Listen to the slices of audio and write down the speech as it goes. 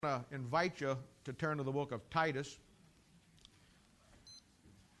I want to invite you to turn to the book of Titus.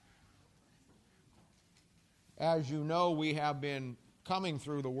 As you know, we have been coming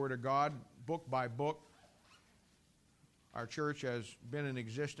through the Word of God book by book. Our church has been in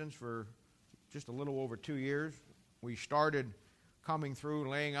existence for just a little over 2 years. We started coming through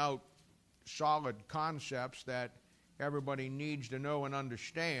laying out solid concepts that everybody needs to know and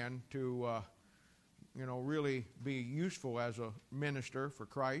understand to really be useful as a minister for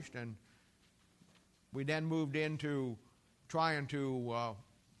Christ. And we then moved into trying to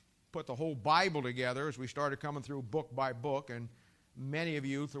put the whole Bible together as we started coming through book by book. And many of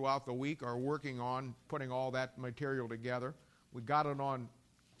you throughout the week are working on putting all that material together. We got it on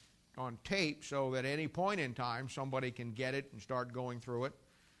tape so that at any point in time somebody can get it and start going through it.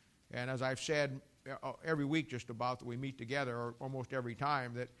 And as I've said every week just about that we meet together, or almost every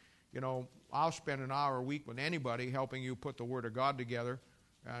time, that I'll spend an hour a week with anybody helping you put the Word of God together,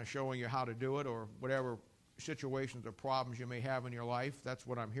 showing you how to do it, or whatever situations or problems you may have in your life. That's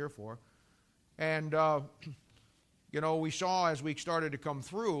what I'm here for. And, we saw as we started to come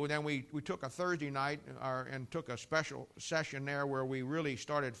through, then we took a Thursday night and took a special session there where we really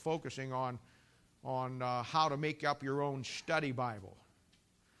started focusing on how to make up your own study Bible.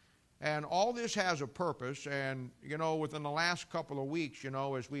 And all this has a purpose, and, within the last couple of weeks,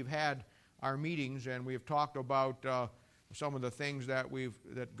 as we've had our meetings and we've talked about some of the things that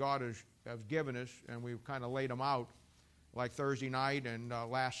God has given us, and we've kind of laid them out, like Thursday night and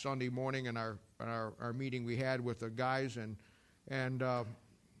last Sunday morning in our meeting we had with the guys, and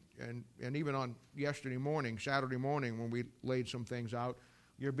even on yesterday morning, Saturday morning, when we laid some things out.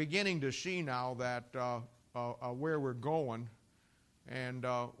 You're beginning to see now that where we're going and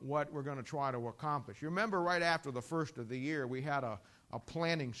what we're going to try to accomplish. You remember right after the first of the year, we had a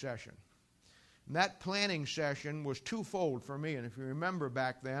planning session. And that planning session was twofold for me. And if you remember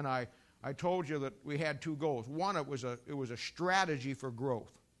back then, I told you that we had two goals. One, it was a strategy for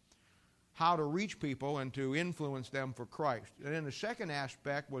growth, how to reach people and to influence them for Christ. And then the second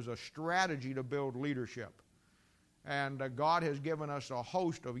aspect was a strategy to build leadership. And God has given us a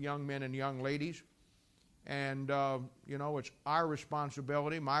host of young men and young ladies. And, it's our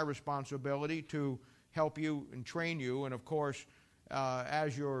responsibility, my responsibility, to help you and train you. And, of course,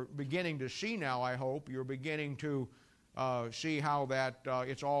 as you're beginning to see now, I hope, you're beginning to see how that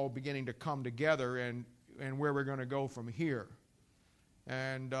it's all beginning to come together and where we're going to go from here.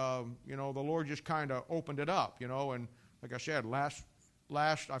 And, the Lord just kind of opened it up, and like I said, last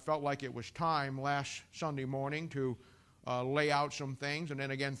I felt like it was time last Sunday morning to lay out some things, and then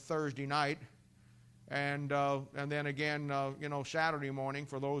again Thursday night. And then again, Saturday morning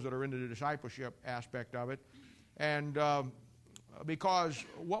for those that are into the discipleship aspect of it. And because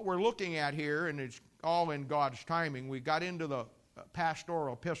what we're looking at here, and it's all in God's timing, we got into the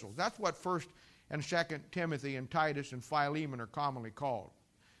pastoral epistles. That's what 1st and 2nd Timothy and Titus and Philemon are commonly called.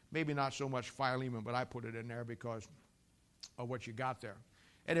 Maybe not so much Philemon, but I put it in there because of what you got there.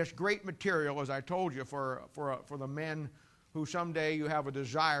 And it's great material, as I told you, for the men who someday you have a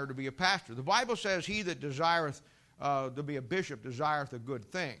desire to be a pastor. The Bible says, he that desireth to be a bishop desireth a good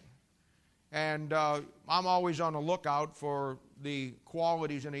thing. And I'm always on the lookout for the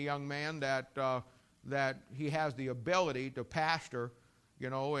qualities in a young man that he has the ability to pastor,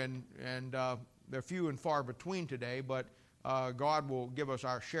 and they're few and far between today, but God will give us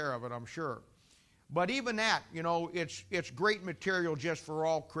our share of it, I'm sure. But even that, it's great material just for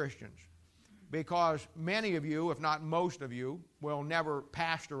all Christians. Because many of you, if not most of you, will never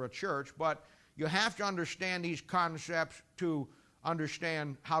pastor a church, but you have to understand these concepts to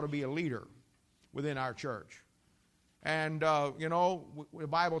understand how to be a leader within our church. And, the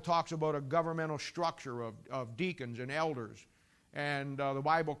Bible talks about a governmental structure of deacons and elders. And the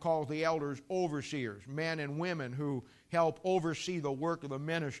Bible calls the elders overseers, men and women who help oversee the work of the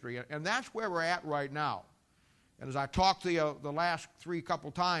ministry. And that's where we're at right now. And as I talked to you the last couple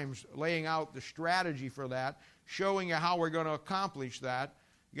times, laying out the strategy for that, showing you how we're going to accomplish that,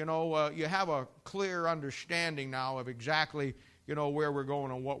 you have a clear understanding now of exactly, where we're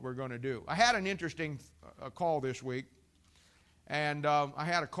going and what we're going to do. I had an interesting call this week, and I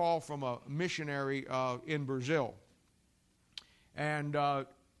had a call from a missionary in Brazil. And I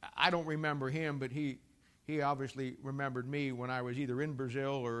don't remember him, but he obviously remembered me when I was either in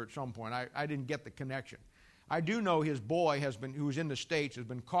Brazil or at some point. I didn't get the connection. I do know his boy who's in the States, has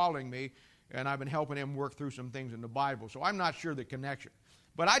been calling me, and I've been helping him work through some things in the Bible. So I'm not sure the connection.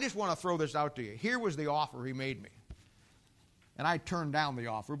 But I just want to throw this out to you. Here was the offer he made me. And I turned down the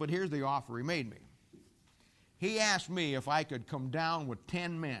offer, but here's the offer he made me. He asked me if I could come down with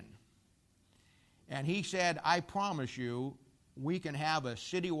 10 men. And he said, I promise you, we can have a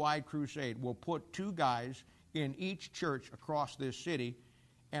citywide crusade. We'll put 2 guys in each church across this city,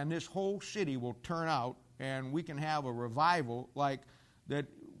 and this whole city will turn out, and we can have a revival like that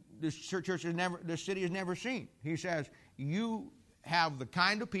this city has never seen. He says, you have the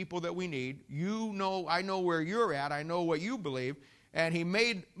kind of people that we need. I know where you're at. I know what you believe. And he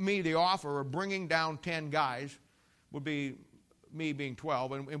made me the offer of bringing down 10 guys, would be me being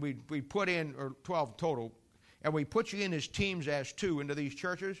 12, and we put in, or 12 total, and we put you in as teams as 2 into these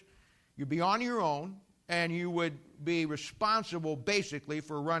churches. You'd be on your own, and you would be responsible basically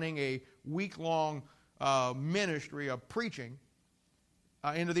for running a week-long ministry of preaching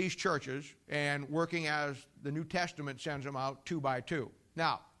into these churches and working as the New Testament sends them out 2 by 2.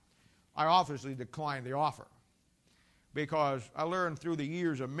 Now, I obviously declined the offer because I learned through the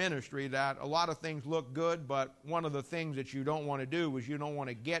years of ministry that a lot of things look good, but one of the things that you don't want to do is you don't want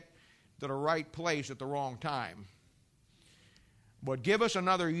to get to the right place at the wrong time. But give us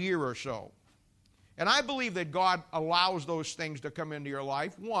another year or so. And I believe that God allows those things to come into your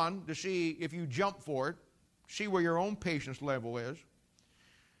life. 1, to see if you jump for it, see where your own patience level is.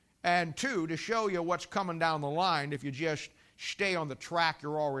 And 2, to show you what's coming down the line if you just stay on the track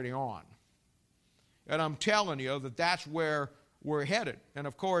you're already on. And I'm telling you that that's where we're headed. And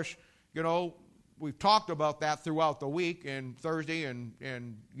of course, we've talked about that throughout the week, and Thursday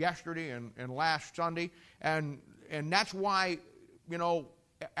and yesterday and last Sunday. And that's why,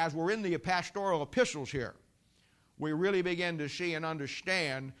 as we're in the pastoral epistles here, we really begin to see and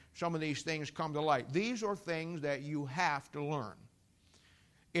understand some of these things come to light. These are things that you have to learn.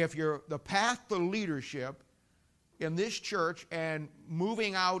 If you're the path to leadership in this church and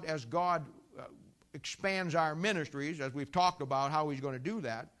moving out as God expands our ministries, as we've talked about how He's going to do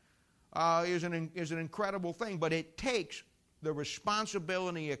that, is an incredible thing. But it takes the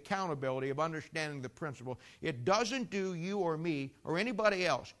responsibility, accountability of understanding the principle. It doesn't do you or me or anybody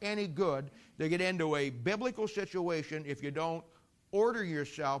else any good to get into a biblical situation if you don't order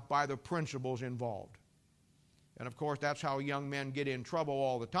yourself by the principles involved. And of course, that's how young men get in trouble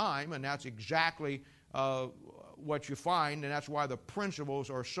all the time, and that's exactly what you find, and that's why the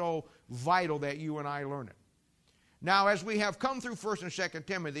principles are so vital that you and I learn it. Now, as we have come through 1 and 2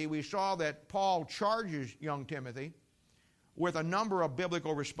 Timothy, we saw that Paul charges young Timothy with a number of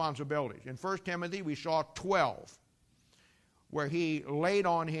biblical responsibilities. In 1 Timothy, we saw 12, where he laid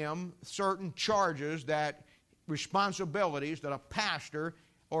on him certain charges, responsibilities that a pastor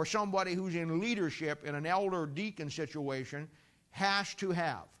or somebody who's in leadership in an elder deacon situation has to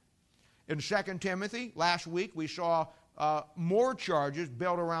have. In 2 Timothy, last week, we saw more charges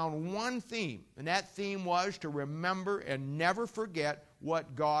built around one theme, and that theme was to remember and never forget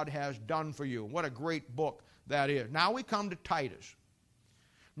what God has done for you. What a great book that is. Now we come to Titus.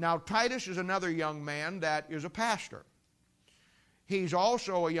 Now, Titus is another young man that is a pastor. He's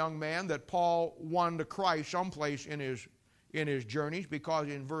also a young man that Paul won to Christ someplace in his journeys, because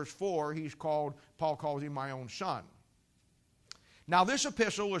in verse 4, Paul calls him my own son. Now, this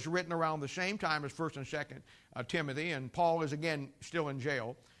epistle was written around the same time as 1 and 2 Timothy, and Paul is again still in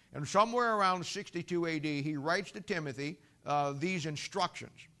jail. And somewhere around 62 AD, he writes to Timothy these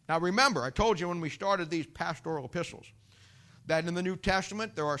instructions. Now, remember, I told you when we started these pastoral epistles that in the New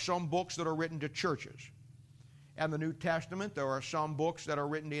Testament there are some books that are written to churches. And in the New Testament there are some books that are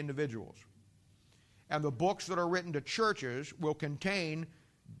written to individuals. And the books that are written to churches will contain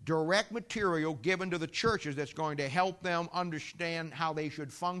direct material given to the churches that's going to help them understand how they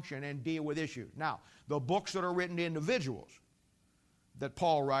should function and deal with issues. Now, the books that are written to individuals that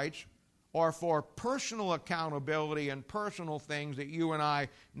Paul writes are for personal accountability and personal things that you and I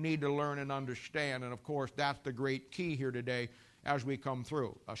need to learn and understand. And of course, that's the great key here today as we come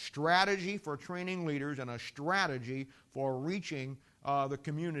through. A strategy for training leaders and a strategy for reaching the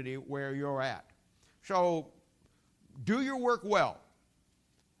community where you're at. So, do your work well.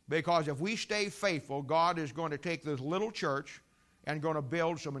 Because if we stay faithful, God is going to take this little church and going to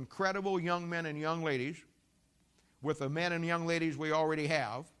build some incredible young men and young ladies with the men and young ladies we already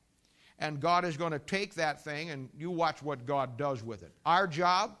have. And God is going to take that thing, and you watch what God does with it. Our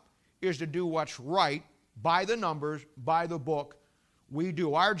job is to do what's right by the numbers, by the book. We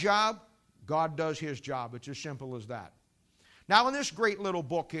do our job, God does His job. It's as simple as that. Now, in this great little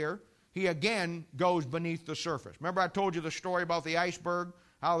book here, he again goes beneath the surface. Remember I told you the story about the iceberg?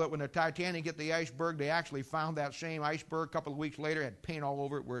 How that when the Titanic hit the iceberg, they actually found that same iceberg a couple of weeks later, had paint all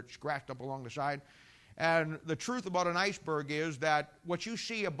over it where it scratched up along the side. And the truth about an iceberg is that what you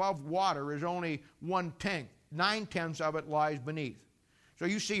see above water is only 1/10. 9/10 of it lies beneath. So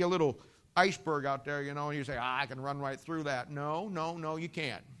you see a little iceberg out there, and you say, I can run right through that. No, you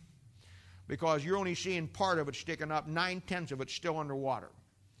can't. because you're only seeing part of it sticking up, 9/10 of it's still underwater.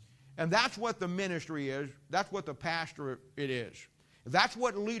 And that's what the ministry is. That's what the pastorate is. That's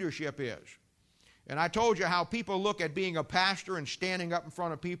what leadership is. And I told you how people look at being a pastor and standing up in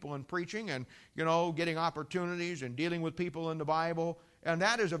front of people and preaching and, getting opportunities and dealing with people in the Bible. And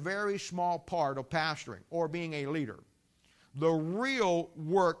that is a very small part of pastoring or being a leader. The real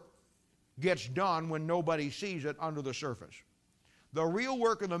work gets done when nobody sees it under the surface. The real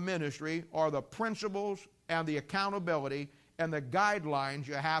work of the ministry are the principles and the accountability and the guidelines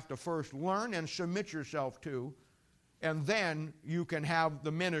you have to first learn and submit yourself to, and then you can have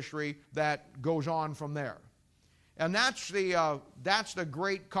the ministry that goes on from there. And that's the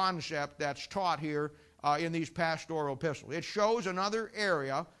great concept that's taught here in these pastoral epistles. It shows another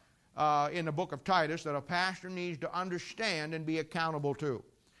area in the book of Titus that a pastor needs to understand and be accountable to.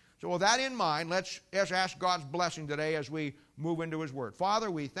 So with that in mind, let's ask God's blessing today as we move into His Word. Father,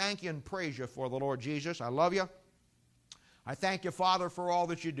 we thank you and praise you for the Lord Jesus. I love you. I thank you, Father, for all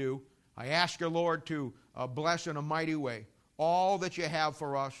that you do. I ask you, Lord, to bless in a mighty way all that you have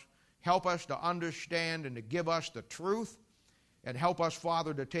for us. Help us to understand and to give us the truth, and help us,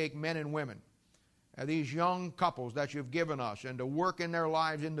 Father, to take men and women, these young couples that you've given us, and to work in their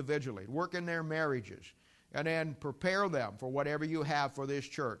lives individually, work in their marriages, and then prepare them for whatever you have for this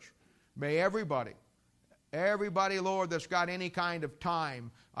church. May everybody, Lord, that's got any kind of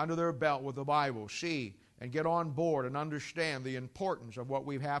time under their belt with the Bible, see and get on board and understand the importance of what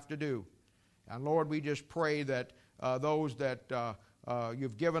we have to do. And Lord, we just pray that those that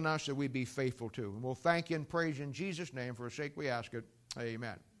you've given us, that we be faithful to. And we'll thank you and praise you in Jesus' name. For His sake we ask it.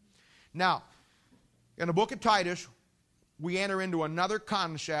 Amen. Now, in the book of Titus, we enter into another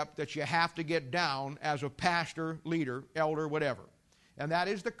concept that you have to get down as a pastor, leader, elder, whatever. And that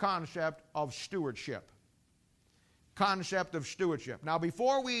is the concept of stewardship. Concept of stewardship. Now,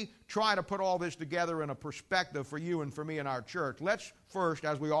 before we try to put all this together in a perspective for you and for me in our church, let's first,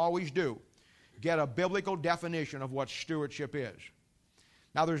 as we always do, get a biblical definition of what stewardship is.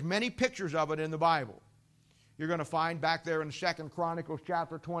 Now, there's many pictures of it in the Bible. You're going to find back there in 2 Chronicles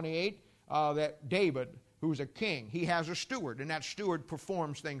chapter 28 that David, who's a king, he has a steward, and that steward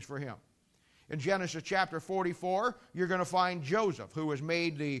performs things for him. In Genesis chapter 44, you're going to find Joseph, who has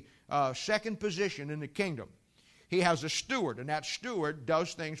made the second position in the kingdom. He has a steward, and that steward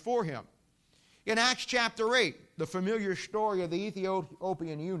does things for him. In Acts chapter 8, the familiar story of the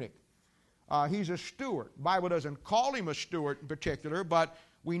Ethiopian eunuch, he's a steward. The Bible doesn't call him a steward in particular, but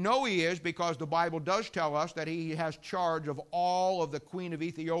we know he is because the Bible does tell us that he has charge of all of the Queen of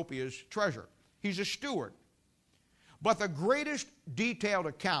Ethiopia's treasure. He's a steward. But the greatest detailed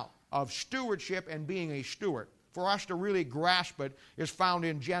account of stewardship and being a steward, for us to really grasp it, is found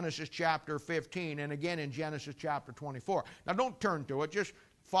in Genesis chapter 15 and again in Genesis chapter 24. Now don't turn to it, just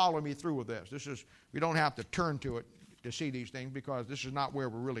follow me through with this. We don't have to turn to it to see these things because this is not where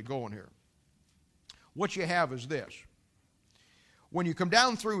we're really going here. What you have is this. When you come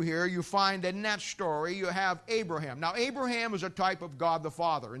down through here, you find that in that story you have Abraham. Now Abraham is a type of God the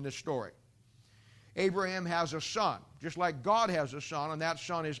Father in this story. Abraham has a son, just like God has a son, and that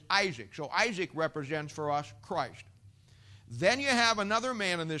son is Isaac. So Isaac represents for us Christ. Then you have another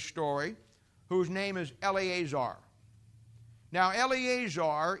man in this story whose name is Eleazar. Now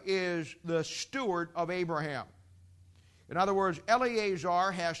Eleazar is the steward of Abraham. In other words,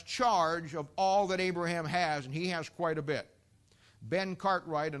 Eleazar has charge of all that Abraham has, and he has quite a bit. Ben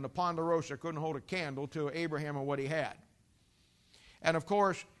Cartwright and the Ponderosa couldn't hold a candle to Abraham and what he had. And of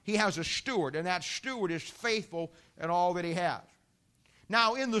course, he has a steward, and that steward is faithful in all that he has.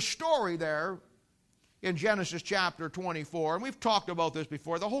 Now, in the story there, in Genesis chapter 24, and we've talked about this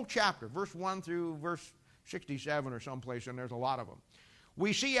before, the whole chapter, verse 1 through verse 67 or someplace, and there's a lot of them.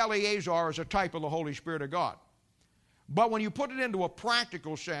 We see Eleazar as a type of the Holy Spirit of God. But when you put it into a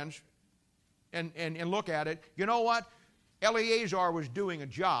practical sense and look at it, you know what? Eleazar was doing a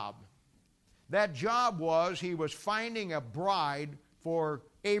job. That job was he was finding a bride for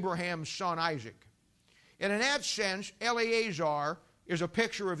Abraham's son Isaac. And in that sense, Eleazar is a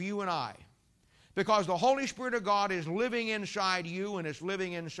picture of you and I. Because the Holy Spirit of God is living inside you and it's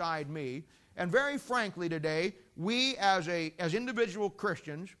living inside me. And very frankly today, we as individual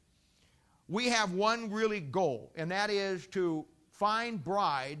Christians, we have one really goal, and that is to find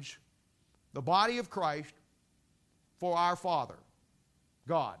brides, the body of Christ, for our Father,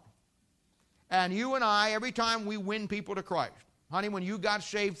 God. And you and I, every time we win people to Christ, honey, when you got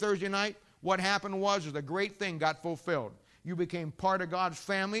saved Thursday night, what happened was the great thing got fulfilled. You became part of God's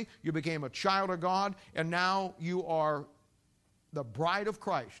family, you became a child of God, and now you are the bride of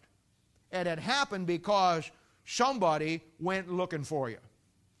Christ. And it happened because somebody went looking for you.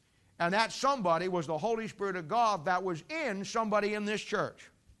 And that somebody was the Holy Spirit of God that was in somebody in this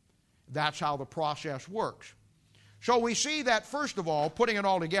church. That's how the process works. So we see that, first of all, putting it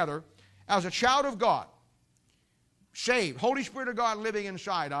all together, as a child of God, saved, Holy Spirit of God living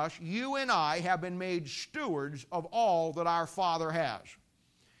inside us, you and I have been made stewards of all that our Father has.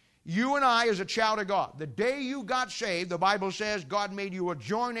 You and I as a child of God, the day you got saved, the Bible says God made you a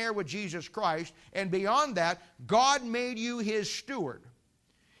joint heir with Jesus Christ, and beyond that, God made you His steward.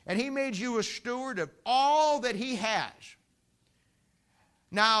 And He made you a steward of all that He has.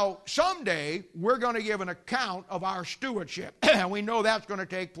 Now, someday, we're going to give an account of our stewardship. And we know that's going to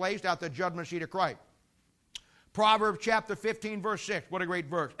take place at the judgment seat of Christ. Proverbs chapter 15, verse 6. What a great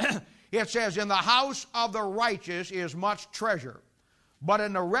verse. It says, in the house of the righteous is much treasure, but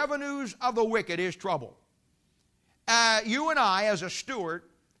in the revenues of the wicked is trouble. You and I, as a steward,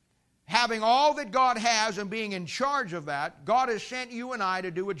 having all that God has and being in charge of that, God has sent you and I to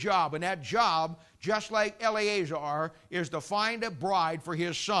do a job. And that job, just like Eleazar, is to find a bride for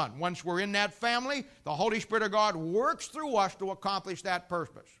his son. Once we're in that family, the Holy Spirit of God works through us to accomplish that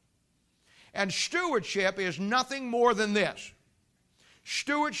purpose. And stewardship is nothing more than this.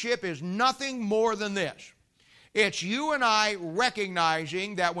 Stewardship is nothing more than this. It's you and I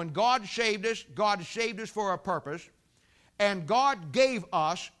recognizing that when God saved us for a purpose, and God gave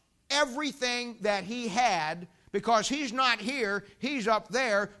us everything that He had, because He's not here, He's up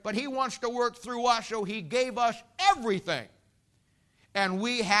there, but He wants to work through us, so He gave us everything. And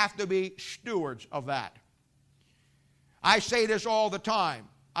we have to be stewards of that. I say this all the time.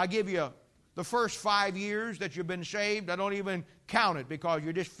 I give you the first 5 years that you've been saved, I don't even count it because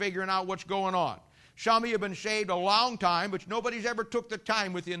you're just figuring out what's going on. Some of you have been saved a long time, but nobody's ever took the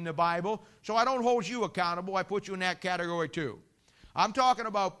time with you in the Bible, so I don't hold you accountable. I put you in that category too. I'm talking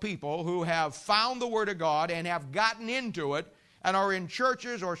about people who have found the Word of God and have gotten into it and are in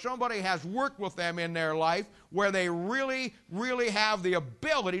churches, or somebody has worked with them in their life where they really, really have the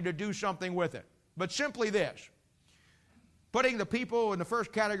ability to do something with it. But simply this, putting the people in the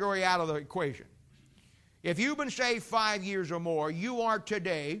first category out of the equation. If you've been saved 5 years or more, you are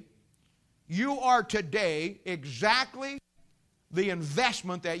today exactly the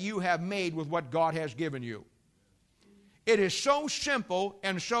investment that you have made with what God has given you. It is so simple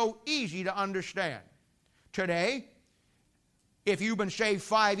and so easy to understand. Today, if you've been saved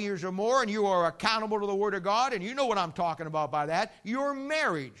 5 years or more and you are accountable to the Word of God, and you know what I'm talking about by that, your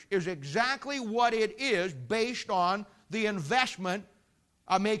marriage is exactly what it is based on the investment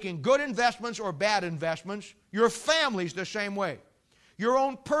of making good investments or bad investments. Your family's the same way. Your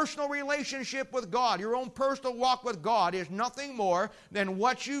own personal relationship with God, your own personal walk with God is nothing more than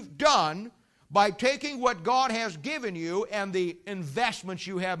what you've done by taking what God has given you and the investments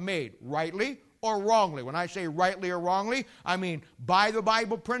you have made, rightly or wrongly. When I say rightly or wrongly, I mean by the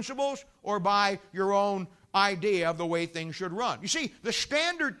Bible principles or by your own idea of the way things should run. You see, the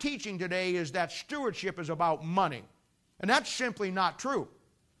standard teaching today is that stewardship is about money. And that's simply not true.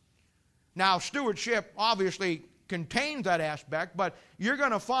 Now, stewardship obviously contains that aspect, but you're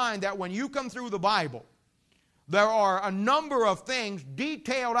going to find that when you come through the Bible, there are a number of things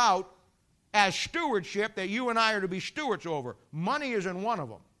detailed out as stewardship that you and I are to be stewards over. Money isn't one of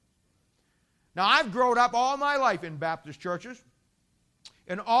them. Now, I've grown up all my life in Baptist churches.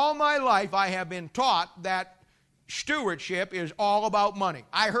 In all my life, I have been taught that stewardship is all about money.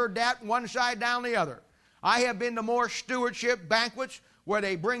 I heard that one side down the other. I have been to more stewardship banquets where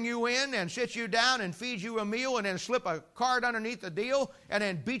they bring you in and sit you down and feed you a meal and then slip a card underneath the deal and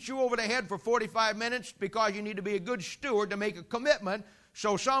then beat you over the head for 45 minutes because you need to be a good steward to make a commitment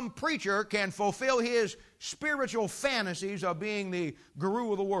so some preacher can fulfill his spiritual fantasies of being the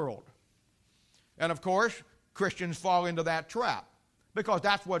guru of the world. And of course, Christians fall into that trap because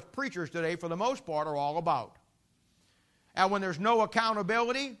that's what preachers today, for the most part, are all about. And when there's no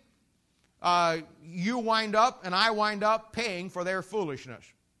accountability, you wind up and I wind up paying for their foolishness.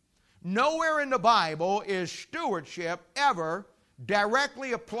 Nowhere in the Bible is stewardship ever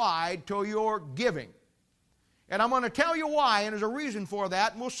directly applied to your giving. And I'm going to tell you why, and there's a reason for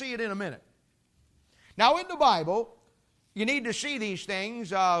that, and we'll see it in a minute. Now, in the Bible, you need to see these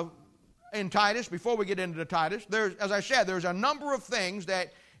things in Titus. Before we get into Titus, as I said, there's a number of things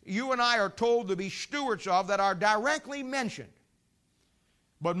that you and I are told to be stewards of that are directly mentioned.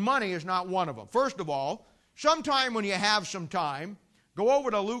 But money is not one of them. First of all, sometime when you have some time, go over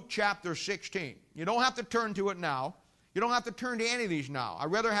to Luke chapter 16. You don't have to turn to it now. You don't have to turn to any of these now.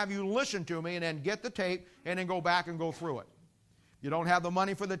 I'd rather have you listen to me and then get the tape and then go back and go through it. You don't have the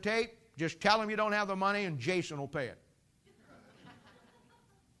money for the tape, just tell him you don't have the money and Jason will pay it.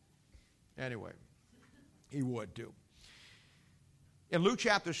 Anyway, he would too. In Luke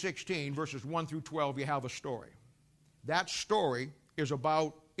chapter 16, verses 1 through 12, you have a story. That story is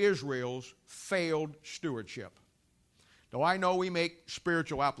about Israel's failed stewardship. Now, I know we make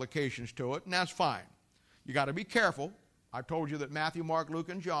spiritual applications to it, and that's fine. You got to be careful. I told you that Matthew, Mark, Luke,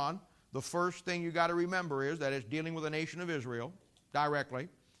 and John, the first thing you got to remember is that it's dealing with the nation of Israel directly.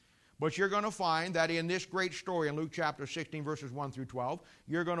 But you're going to find that in this great story in Luke chapter 16, verses 1 through 12,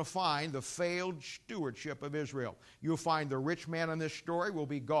 you're going to find the failed stewardship of Israel. You'll find the rich man in this story will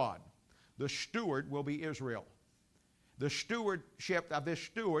be God. The steward will be Israel. The stewardship of this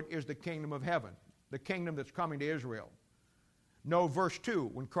steward is the kingdom of heaven, the kingdom that's coming to Israel. No, verse 2,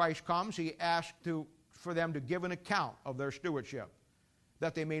 when Christ comes, he asks for them to give an account of their stewardship,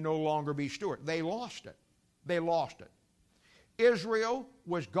 that they may no longer be steward. They lost it. They lost it. Israel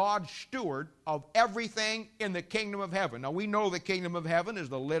was God's steward of everything in the kingdom of heaven. Now, we know the kingdom of heaven is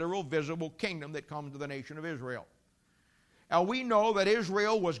the literal, visible kingdom that comes to the nation of Israel. Now, we know that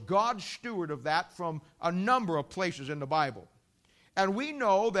Israel was God's steward of that from a number of places in the Bible. And we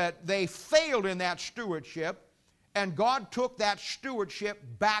know that they failed in that stewardship, and God took that stewardship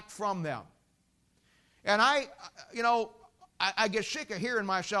back from them. And I get sick of hearing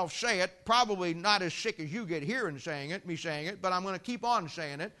myself say it, probably not as sick as you get hearing me saying it, but I'm going to keep on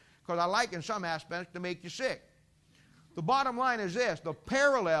saying it because I like in some aspects to make you sick. The bottom line is this: the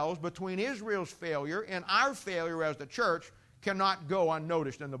parallels between Israel's failure and our failure as the church cannot go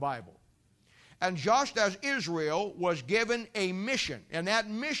unnoticed in the Bible. And just as Israel was given a mission, and that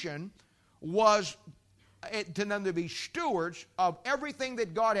mission was to them to be stewards of everything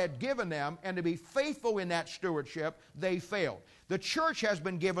that God had given them and to be faithful in that stewardship, they failed. The church has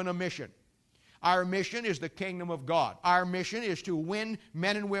been given a mission. Our mission is the kingdom of God. Our mission is to win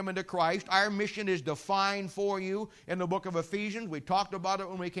men and women to Christ. Our mission is defined for you in the book of Ephesians. We talked about it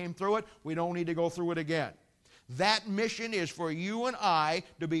when we came through it. We don't need to go through it again. That mission is for you and I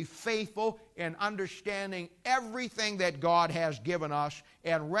to be faithful in understanding everything that God has given us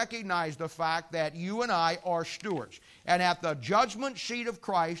and recognize the fact that you and I are stewards. And at the judgment seat of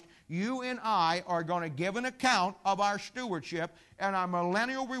Christ, you and I are going to give an account of our stewardship, and our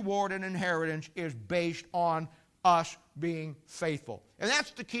millennial reward and inheritance is based on us being faithful. And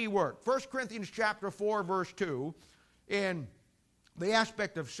that's the key word. 1 Corinthians chapter 4, verse 2, in the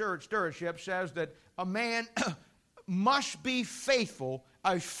aspect of stewardship, says that a man must be faithful,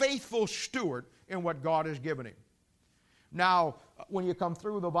 a faithful steward in what God has given him. Now, when you come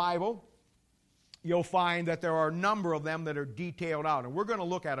through the Bible, you'll find that there are a number of them that are detailed out. And we're going to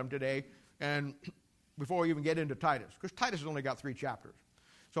look at them today, and before we even get into Titus, because Titus has only got 3 chapters.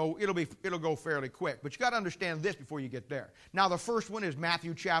 So it'll go fairly quick. But you've got to understand this before you get there. Now, the first one is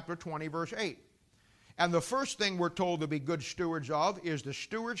Matthew chapter 20, verse 8. And the first thing we're told to be good stewards of is the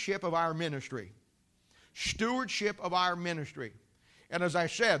stewardship of our ministry. Stewardship of our ministry. And as I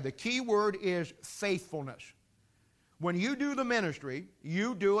said, the key word is faithfulness. When you do the ministry,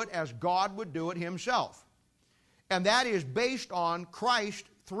 you do it as God would do it himself. And that is based on Christ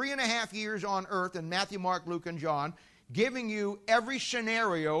 3.5 years on earth in Matthew, Mark, Luke, and John, giving you every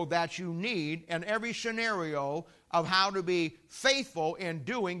scenario that you need and every scenario of how to be faithful in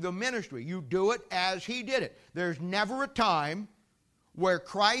doing the ministry. You do it as he did it. There's never a time where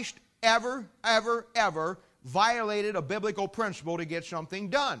Christ ever violated a biblical principle to get something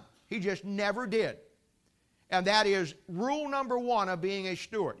done. He just never did. And that is rule number 1 of being a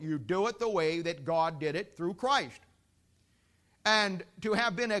steward. You do it the way that God did it through Christ. And to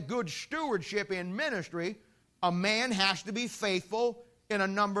have been a good stewardship in ministry, a man has to be faithful in a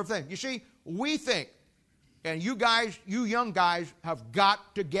number of things. You see, we think, and you young guys have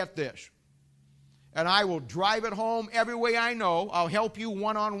got to get this. And I will drive it home every way I know. I'll help you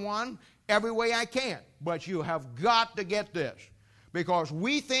one-on-one every way I can. But you have got to get this. Because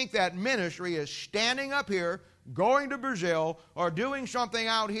we think that ministry is standing up here, going to Brazil, or doing something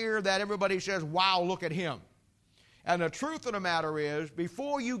out here that everybody says, wow, look at him. And the truth of the matter is,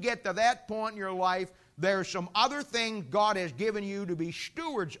 before you get to that point in your life, there's some other things God has given you to be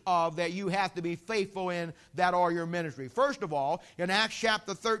stewards of that you have to be faithful in that are your ministry. First of all, in Acts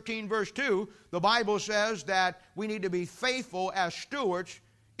chapter 13, verse 2, the Bible says that we need to be faithful as stewards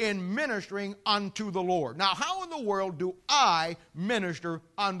in ministering unto the Lord. Now, how in the world do I minister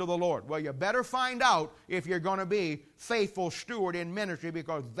unto the Lord? Well, you better find out if you're going to be faithful steward in ministry,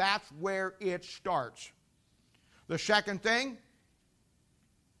 because that's where it starts. The second thing,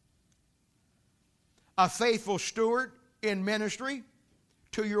 a faithful steward in ministry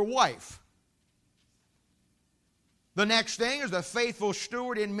to your wife. The next thing is a faithful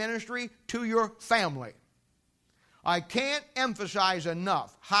steward in ministry to your family. I can't emphasize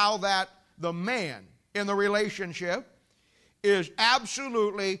enough how that the man in the relationship is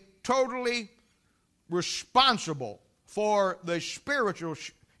absolutely, totally responsible for the spiritual.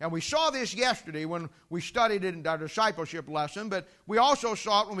 And we saw this yesterday when we studied it in our discipleship lesson, but we also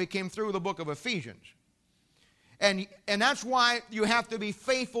saw it when we came through the book of Ephesians. And that's why you have to be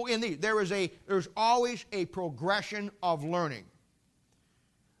faithful in these. There's always a progression of learning.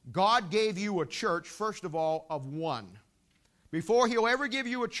 God gave you a church, first of all, of one. Before He'll ever give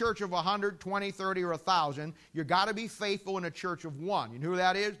you a church of 100, 20, 30, or 1,000, you've got to be faithful in a church of one. You know who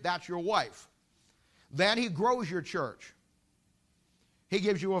that is? That's your wife. Then He grows your church. He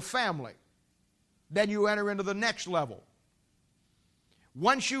gives you a family. Then you enter into the next level.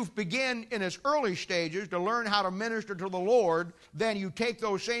 Once you begin in its early stages to learn how to minister to the Lord, then you take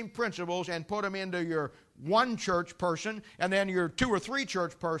those same principles and put them into your one church person, and then your 2 or 3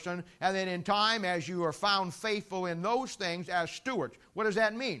 church person, and then in time, as you are found faithful in those things as stewards. What does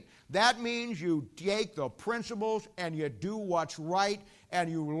that mean? That means you take the principles and you do what's right, and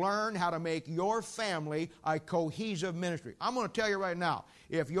you learn how to make your family a cohesive ministry. I'm going to tell you right now,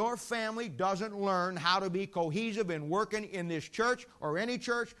 if your family doesn't learn how to be cohesive in working in this church or any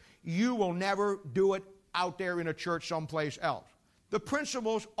church, you will never do it out there in a church someplace else. The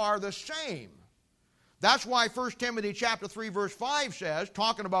principles are the same. That's why 1 Timothy chapter 3 verse 5 says,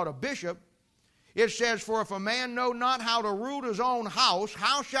 talking about a bishop, it says, "For if a man know not how to rule his own house,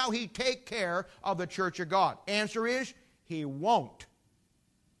 how shall he take care of the church of God?" Answer is, he won't.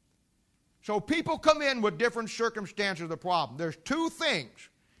 So people come in with different circumstances of the problem. There's 2 things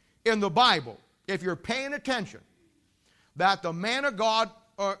in the Bible, if you're paying attention, that the man of God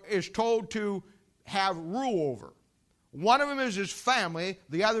is told to have rule over. One of them is his family,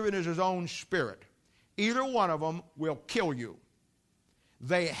 the other one is his own spirit. Either one of them will kill you.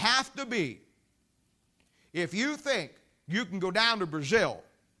 They have to be. If you think you can go down to Brazil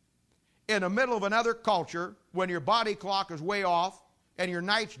in the middle of another culture when your body clock is way off and your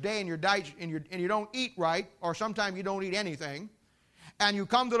night's day and you don't eat right, or sometimes you don't eat anything, and you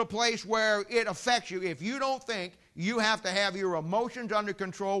come to the place where it affects you, if you don't think you have to have your emotions under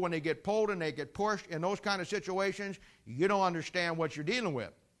control when they get pulled and they get pushed in those kind of situations, you don't understand what you're dealing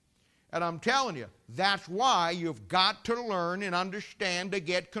with. And I'm telling you, that's why you've got to learn and understand to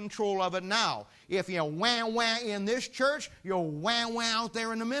get control of it now. If you wah-wah in this church, you'll wah-wah out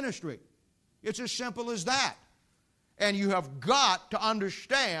there in the ministry. It's as simple as that. And you have got to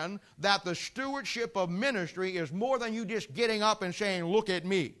understand that the stewardship of ministry is more than you just getting up and saying, "Look at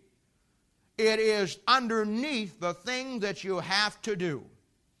me." It is underneath the things that you have to do.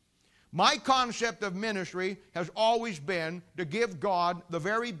 My concept of ministry has always been to give God the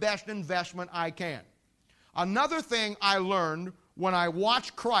very best investment I can. Another thing I learned when I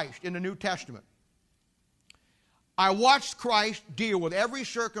watched Christ in the New Testament, I watched Christ deal with every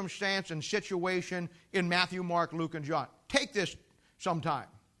circumstance and situation in Matthew, Mark, Luke, and John. Take this sometime.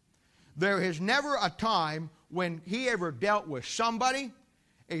 There is never a time when He ever dealt with somebody,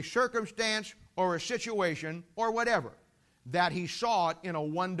 a circumstance, or a situation, or whatever, that He saw it in a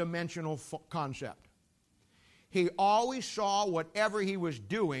one-dimensional concept. He always saw whatever He was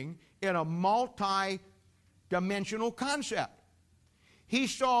doing in a multi-dimensional concept. He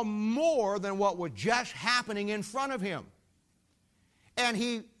saw more than what was just happening in front of Him. And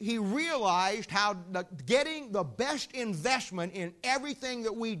he realized how getting the best investment in everything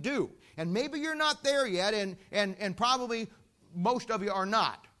that we do, and maybe you're not there yet, and probably most of you are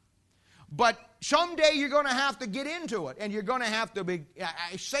not. But someday you're going to have to get into it, and you're going to have to be,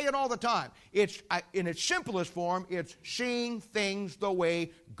 I say it all the time, it's in its simplest form, it's seeing things the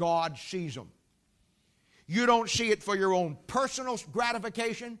way God sees them. You don't see it for your own personal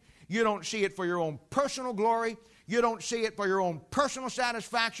gratification. You don't see it for your own personal glory. You don't see it for your own personal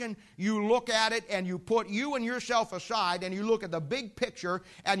satisfaction. You look at it and you put you and yourself aside, and you look at the big picture,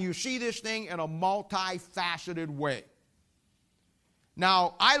 and you see this thing in a multifaceted way.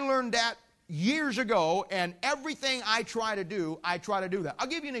 Now, I learned that years ago, and everything I try to do that. I'll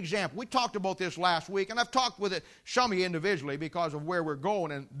give you an example. We talked about this last week, and I've talked with some of you individually because of where we're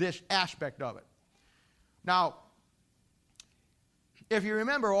going and this aspect of it. Now, if you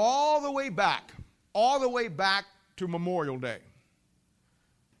remember all the way back to Memorial Day,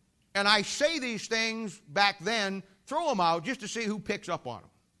 and I say these things back then, throw them out just to see who picks up on them.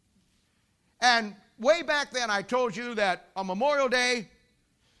 And way back then, I told you that on Memorial Day,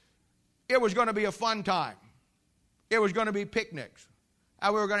 it was going to be a fun time. It was going to be picnics.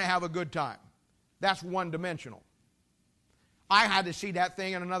 And we were going to have a good time. That's one-dimensional. I had to see that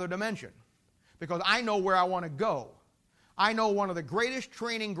thing in another dimension because I know where I want to go. I know one of the greatest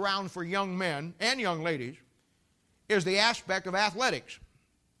training grounds for young men and young ladies is the aspect of athletics.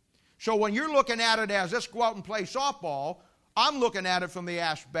 So when you're looking at it as let's go out and play softball, I'm looking at it from the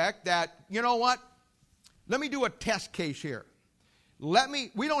aspect that, you know what? Let me do a test case here.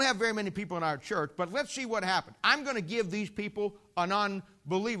 We don't have very many people in our church, but let's see what happens. I'm going to give these people an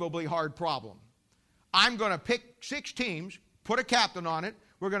unbelievably hard problem. I'm going to pick 6 teams, put a captain on it.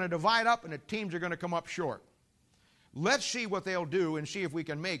 We're going to divide up, and the teams are going to come up short. Let's see what they'll do and see if we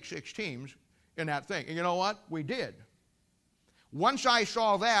can make 6 teams in that thing. And you know what? We did. Once I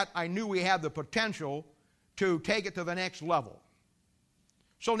saw that, I knew we had the potential to take it to the next level.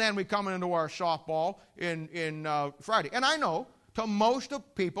 So then we come into our softball in Friday. And I know, to most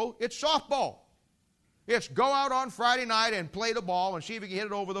of people, it's softball. It's go out on Friday night and play the ball and see if you can hit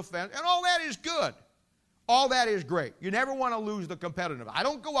it over the fence. And all that is good. All that is great. You never want to lose the competitive. I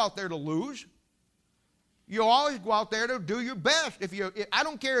don't go out there to lose. You always go out there to do your best. I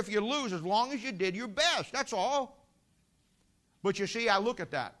don't care if you lose as long as you did your best. That's all. But you see, I look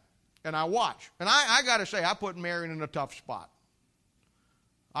at that and I watch. And I got to say, I put Marion in a tough spot.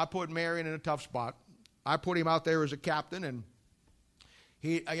 I put him out there as a captain, and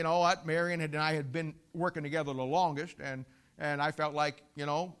he, you know what, Marion and I had been working together the longest, and I felt like, you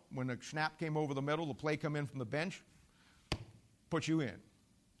know, when the snap came over the middle, the play come in from the bench, put you in.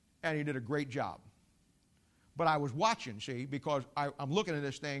 And he did a great job. But I was watching, see, because I'm looking at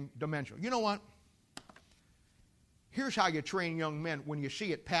this thing dimensional. You know what? Here's how you train young men when you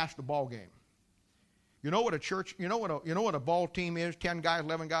see it past the ball game. You know what a ball team is, 10 guys,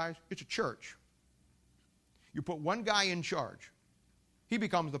 11 guys? It's a church. You put one guy in charge. He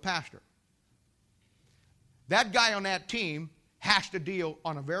becomes the pastor. That guy on that team has to deal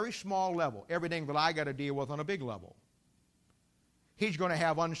on a very small level, everything that I got to deal with on a big level. He's going to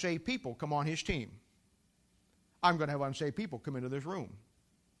have unsaved people come on his team. I'm going to have unsaved people come into this room.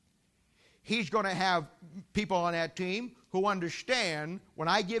 He's going to have people on that team who understand when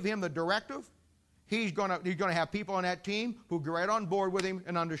I give him the directive, he's going to have people on that team who get right on board with him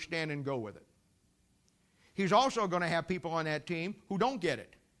and understand and go with it. He's also going to have people on that team who don't get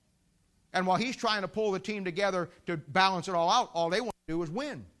it. And while he's trying to pull the team together to balance it all out, all they want to do is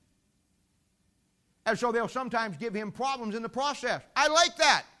win. And so they'll sometimes give him problems in the process. I like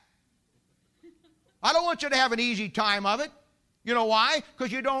that. I don't want you to have an easy time of it. You know why?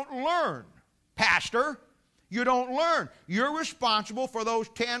 Because you don't learn, Pastor. You don't learn. You're responsible for those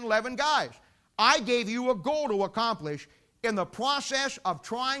 10, 11 guys. I gave you a goal to accomplish in the process of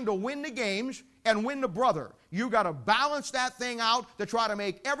trying to win the games and win the brother. You got to balance that thing out to try to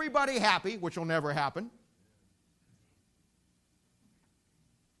make everybody happy, which will never happen.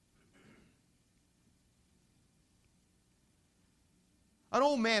 An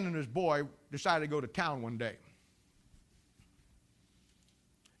old man and his boy decided to go to town one day.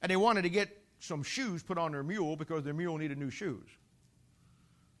 And they wanted to get some shoes put on their mule because their mule needed new shoes.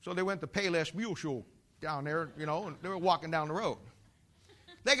 So they went to Payless Mule Shoe down there, you know, and they were walking down the road.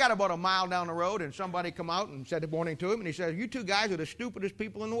 They got about a mile down the road, and somebody come out and said good morning to him, and he said, "You two guys are the stupidest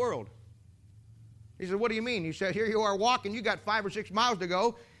people in the world." He said, "What do you mean?" He said, "Here you are walking, you got 5 or 6 miles to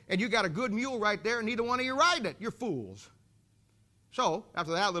go, and you got a good mule right there, and neither one of you riding it. You're fools." So,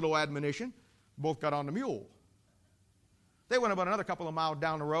 after that little admonition, both got on the mule. They went about another couple of miles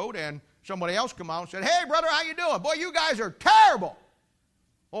down the road, and somebody else come out and said, "Hey, brother, how you doing? Boy, you guys are terrible."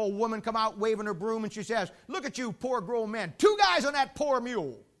 Old woman come out waving her broom, and she says, "Look at you poor grown men. 2 guys on that poor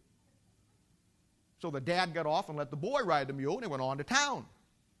mule." So the dad got off and let the boy ride the mule, and they went on to town.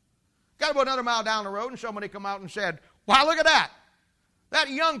 Got about another mile down the road, and somebody come out and said, "Wow, look at that. That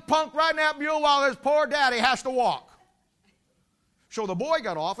young punk riding that mule while his poor daddy has to walk." So the boy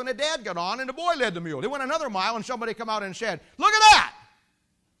got off, and the dad got on, and the boy led the mule. They went another mile, and somebody come out and said, "Look at that.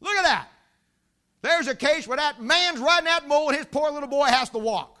 Look at that. There's a case where that man's riding that mule, and his poor little boy has to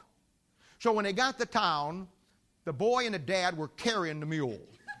walk." So when they got to town, the boy and the dad were carrying the mule.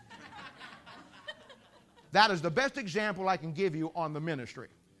 That is the best example I can give you on the ministry.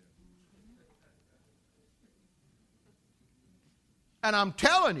 And I'm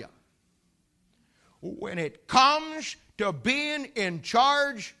telling you, when it comes to being in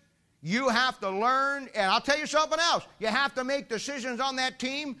charge, you have to learn, and I'll tell you something else. You have to make decisions on that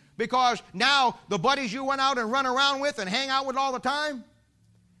team, because now the buddies you went out and run around with and hang out with all the time,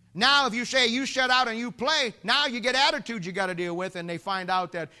 now if you say you shut out and you play, now you get attitudes you got to deal with, and they find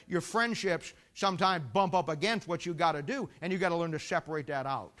out that your friendships sometimes bump up against what you got to do, and you got to learn to separate that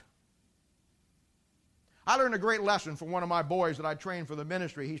out. I learned a great lesson from one of my boys that I trained for the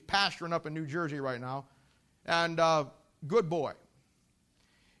ministry. He's pastoring up in New Jersey right now, and good boy.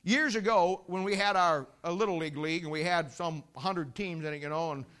 Years ago, when we had our Little League, and we had some 100 teams in it, you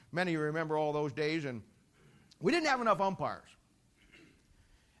know, and many of you remember all those days, and we didn't have enough umpires.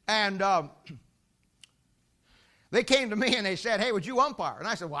 And They came to me and they said, hey, would you umpire? And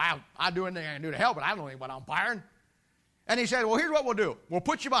I said, well, I'll do anything I can do to help, but I don't know anything about umpiring. And he said, well, here's what we'll do. We'll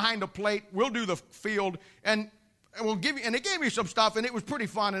put you behind the plate. We'll do the field, and we'll give you, and they gave me some stuff, and it was pretty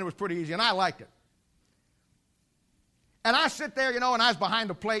fun, and it was pretty easy, and I liked it. And I sit there, and I was behind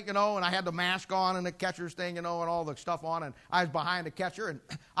the plate, and I had the mask on and the catcher's thing, and all the stuff on, and I was behind the catcher, and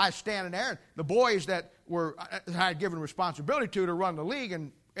I was standing there, and the boys that I had given responsibility to run the league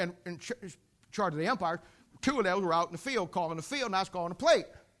and in charge of the umpires, two of those were out in the field calling the field, and I was calling the plate.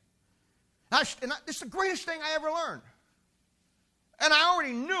 It's the greatest thing I ever learned. And I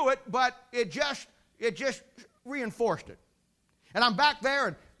already knew it, but it just reinforced it. And I'm back there,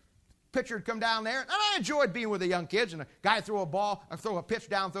 and pitcher would come down there, and I enjoyed being with the young kids, and a guy throw a pitch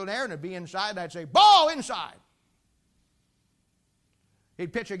down through there, and it'd be inside, and I'd say, ball inside.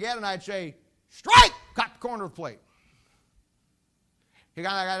 He'd pitch again, and I'd say, strike, caught the corner of the plate. He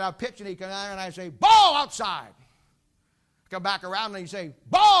got out pitch, and he'd come down there, and I'd say, ball outside. Come back around, and he'd say,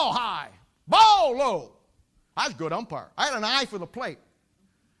 ball high, ball low. I was a good umpire. I had an eye for the plate.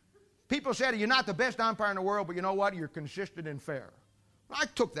 People said, you're not the best umpire in the world, but you know what? You're consistent and fair. I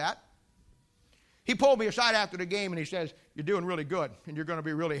took that. He pulled me aside after the game, and he says, you're doing really good, and you're going to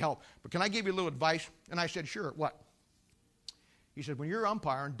be really helpful. But can I give you a little advice? And I said, sure, what? He said, when you're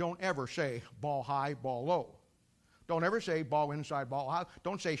umpiring, don't ever say ball high, ball low. Don't ever say ball inside, ball high.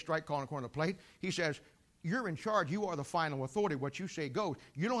 Don't say strike call in the corner of the plate. He says, you're in charge. You are the final authority. What you say goes.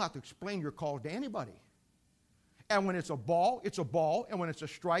 You don't have to explain your calls to anybody. And when it's a ball, it's a ball. And when it's a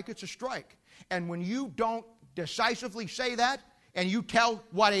strike, it's a strike. And when you don't decisively say that, and you tell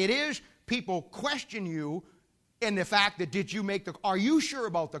what it is, people question you in the fact that are you sure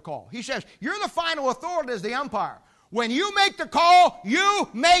about the call? He says, you're the final authority as the umpire. When you make the call, you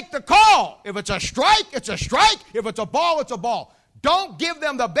make the call. If it's a strike, it's a strike. If it's a ball, it's a ball. Don't give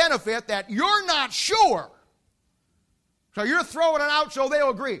them the benefit that you're not sure. So you're throwing it out so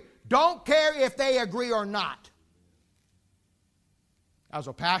they'll agree. Don't care if they agree or not. As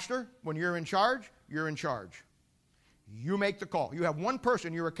a pastor, when you're in charge, you're in charge. You make the call. You have one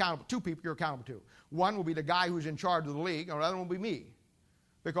person you're accountable, two people you're accountable to. One will be the guy who's in charge of the league, and the other one will be me.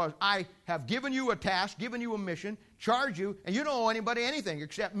 Because I have given you a task, given you a mission, charged you, and you don't owe anybody anything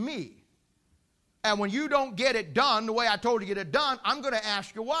except me. And when you don't get it done the way I told you to get it done, I'm going to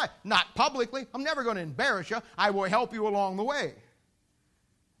ask you why. Not publicly. I'm never going to embarrass you. I will help you along the way.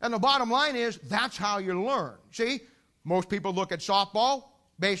 And the bottom line is, that's how you learn. See, most people look at softball,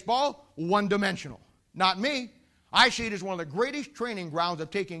 baseball, one-dimensional. Not me. I see it as one of the greatest training grounds of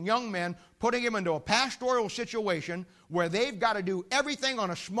taking young men, putting them into a pastoral situation where they've got to do everything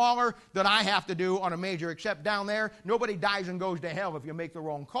on a smaller than I have to do on a major, except down there, nobody dies and goes to hell if you make the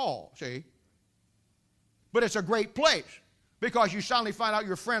wrong call, see? But it's a great place because you suddenly find out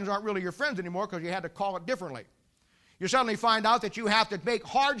your friends aren't really your friends anymore because you had to call it differently. You suddenly find out that you have to make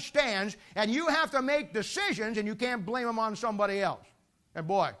hard stands and you have to make decisions and you can't blame them on somebody else. And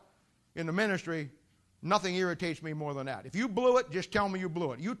boy, in the ministry, nothing irritates me more than that. If you blew it, just tell me you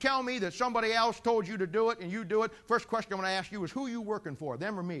blew it. You tell me that somebody else told you to do it and you do it, first question I'm going to ask you is, who are you working for,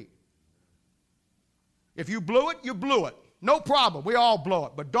 them or me? If you blew it, you blew it. No problem. We all blow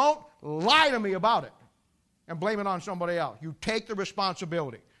it. But don't lie to me about it and blame it on somebody else. You take the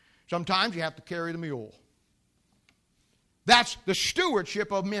responsibility. Sometimes you have to carry the mule. That's the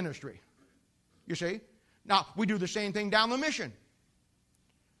stewardship of ministry. You see? Now, we do the same thing down the mission.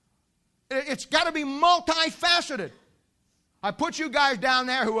 It's got to be multifaceted. I put you guys down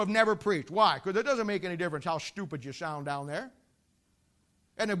there who have never preached. Why? Because it doesn't make any difference how stupid you sound down there.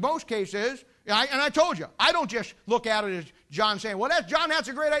 And in most cases, and I told you, I don't just look at it as John saying, well, John, that's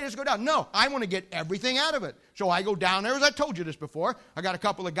a great idea, just go down. No, I want to get everything out of it. So I go down there, as I told you this before. I got a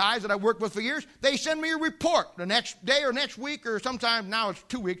couple of guys that I worked with for years. They send me a report the next day or next week, or sometime now it's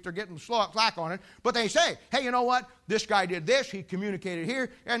 2 weeks, they're getting slack on it. But they say, hey, you know what? This guy did this, he communicated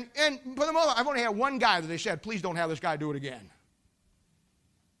here. And for the moment, I've only had one guy that they said, please don't have this guy do it again.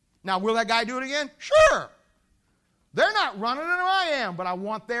 Now, will that guy do it again? Sure. They're not running it, and I am, but I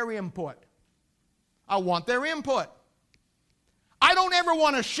want their input. I want their input. I don't ever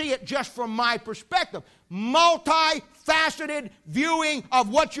want to see it just from my perspective. Multifaceted viewing of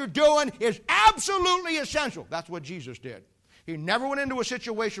what you're doing is absolutely essential. That's what Jesus did. He never went into a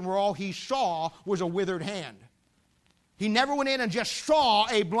situation where all he saw was a withered hand. He never went in and just saw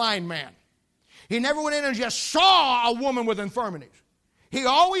a blind man. He never went in and just saw a woman with infirmities. He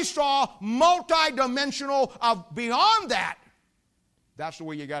always saw multidimensional of beyond that. That's the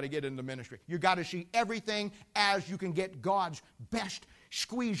way you got to get into ministry. You got to see everything as you can get God's best.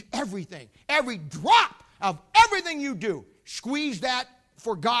 Squeeze everything. Every drop of everything you do. Squeeze that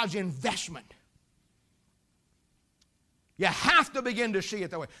for God's investment. You have to begin to see it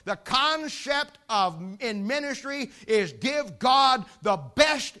that way. The concept in ministry is give God the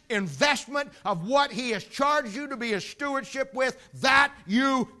best investment of what He has charged you to be a stewardship with that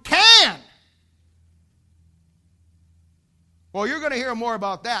you can. Well, you're going to hear more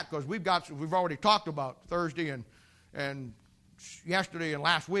about that because we've already talked about Thursday and yesterday and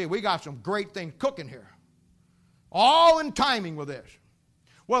last week. We got some great things cooking here. All in timing with this.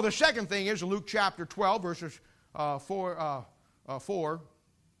 Well, the second thing is Luke chapter 12, verses 4.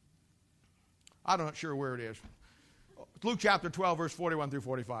 I'm not sure where it is. Luke chapter 12, verse 41 through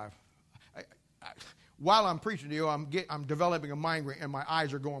 45. While I'm preaching to you, I'm developing a migraine and my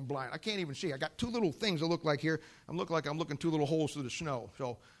eyes are going blind. I can't even see. I got two little things that look like here. I'm looking two little holes through the snow.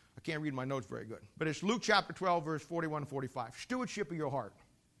 So I can't read my notes very good. But it's Luke chapter 12, verse 41 and 45. Stewardship of your heart.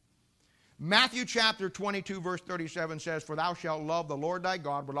 Matthew chapter 22, verse 37 says, "For thou shalt love the Lord thy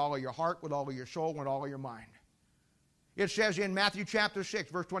God with all of your heart, with all of your soul, with all of your mind." It says in Matthew chapter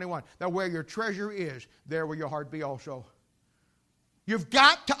 6, verse 21, that where your treasure is, there will your heart be also. You've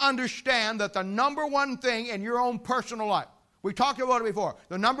got to understand that the number one thing in your own personal life, we talked about it before,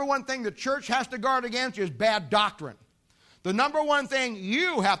 the number one thing the church has to guard against is bad doctrine. The number one thing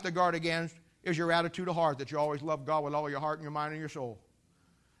you have to guard against is your attitude of heart, that you always love God with all of your heart and your mind and your soul.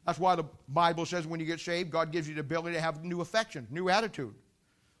 That's why the Bible says when you get saved, God gives you the ability to have new affection, new attitude.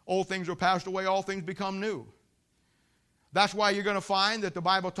 Old things are passed away, all things become new. That's why you're going to find that the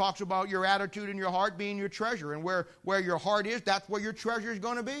Bible talks about your attitude and your heart being your treasure. And where your heart is, that's where your treasure is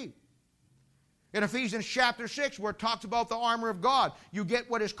going to be. In Ephesians chapter 6, where it talks about the armor of God, you get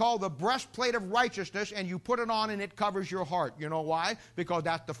what is called the breastplate of righteousness, and you put it on and it covers your heart. You know why? Because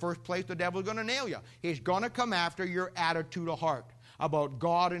that's the first place the devil's going to nail you. He's going to come after your attitude of heart about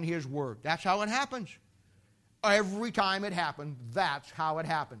God and His Word. That's how it happens. Every time it happens, that's how it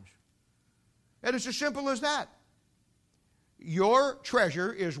happens. And it's as simple as that. Your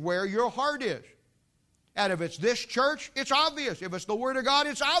treasure is where your heart is. And if it's this church, it's obvious. If it's the Word of God,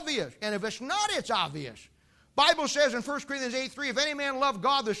 it's obvious. And if it's not, it's obvious. Bible says in 1 Corinthians 8:3, if any man love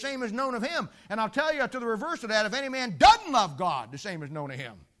God, the same is known of him. And I'll tell you to the reverse of that, if any man doesn't love God, the same is known of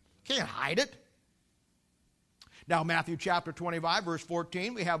him. Can't hide it. Now, Matthew chapter 25, verse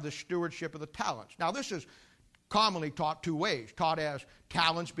 14, we have the stewardship of the talents. Now, this is commonly taught two ways. Taught as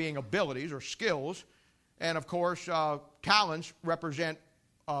talents being abilities or skills. And, of course, talents represent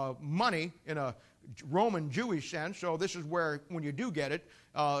money in a Roman Jewish sense. So this is where, when you do get it,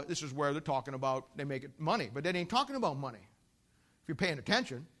 this is where they're talking about they make it money. But they ain't talking about money, if you're paying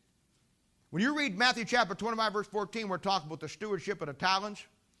attention. When you read Matthew chapter 25, verse 14, we're talking about the stewardship of the talents.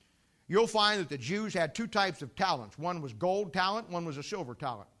 You'll find that the Jews had two types of talents. One was gold talent, one was a silver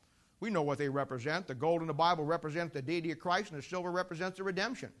talent. We know what they represent. The gold in the Bible represents the deity of Christ, and the silver represents the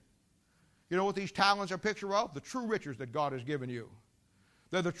redemption. You know what these talents are a picture of? The true riches that God has given you.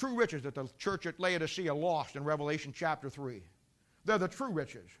 They're the true riches that the church at Laodicea lost in Revelation chapter 3. They're the true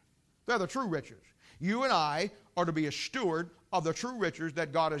riches. They're the true riches. You and I are to be a steward of the true riches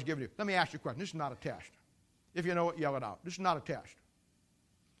that God has given you. Let me ask you a question. This is not a test. If you know it, yell it out. This is not a test.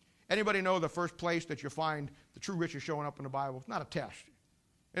 Anybody know the first place that you find the true riches showing up in the Bible? It's not a test.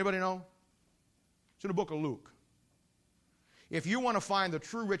 Anybody know? It's in the book of Luke. If you want to find the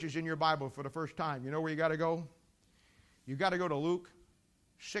true riches in your Bible for the first time, you know where you got to go? You got to go to Luke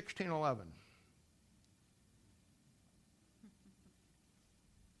 16:11.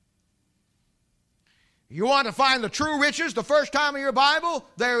 You want to find the true riches the first time in your Bible?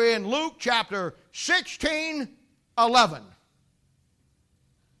 They're in Luke chapter 16:11.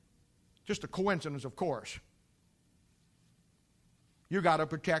 Just a coincidence, of course. You got to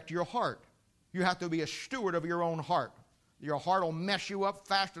protect your heart. You have to be a steward of your own heart. Your heart will mess you up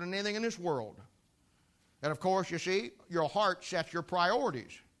faster than anything in this world. And of course, you see, your heart sets your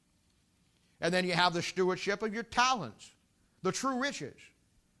priorities. And then you have the stewardship of your talents, the true riches.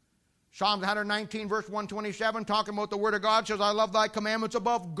 Psalms 119, verse 127, talking about the Word of God, says, I love thy commandments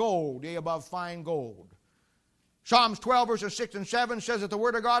above gold, yea, above fine gold. Psalms 12, verses 6 and 7 says that the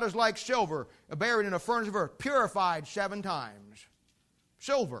Word of God is like silver, buried in a furnace of earth, purified 7 times.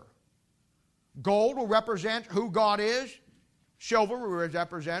 Silver. Gold will represent who God is. Silver will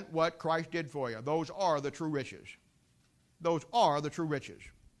represent what Christ did for you. Those are the true riches. Those are the true riches.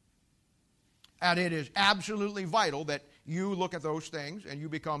 And it is absolutely vital that you look at those things and you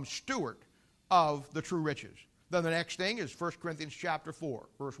become steward of the true riches. Then the next thing is 1 Corinthians chapter 4,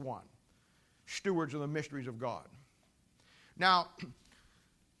 verse 1. Stewards of the mysteries of God. Now,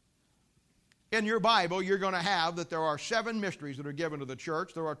 in your Bible, you're going to have that there are 7 mysteries that are given to the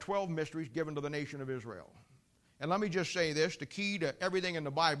church. There are 12 mysteries given to the nation of Israel. And let me just say this, the key to everything in the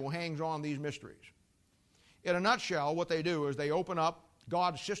Bible hangs on these mysteries. In a nutshell, what they do is they open up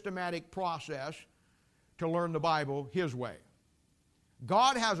God's systematic process to learn the Bible His way.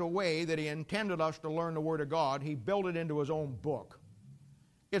 God has a way that He intended us to learn the Word of God. He built it into His own book.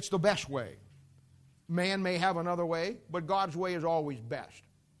 It's the best way. Man may have another way, but God's way is always best.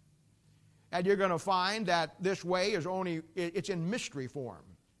 And you're going to find that this way is it's in mystery form.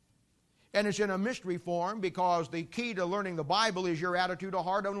 And it's in a mystery form because the key to learning the Bible is your attitude of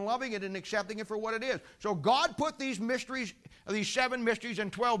heart and loving it and accepting it for what it is. So God put these mysteries, these 7 mysteries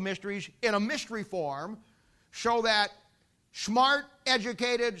and 12 mysteries in a mystery form so that smart,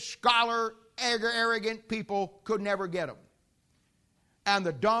 educated, scholar, arrogant people could never get them. And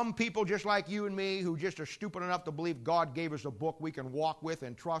the dumb people just like you and me who just are stupid enough to believe God gave us a book we can walk with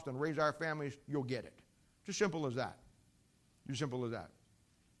and trust and raise our families, you'll get it. It's as simple as that. As simple as that.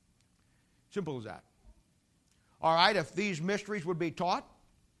 Simple as that. All right, if these mysteries would be taught,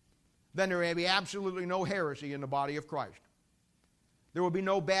 then there may be absolutely no heresy in the body of Christ. There will be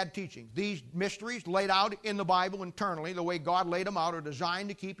no bad teaching. These mysteries laid out in the Bible internally, the way God laid them out, are designed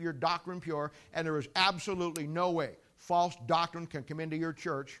to keep your doctrine pure, and there is absolutely no way false doctrine can come into your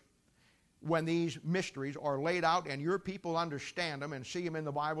church when these mysteries are laid out and your people understand them and see them in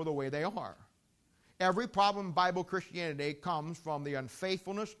the Bible the way they are. Every problem in Bible Christianity comes from the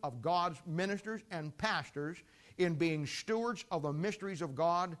unfaithfulness of God's ministers and pastors in being stewards of the mysteries of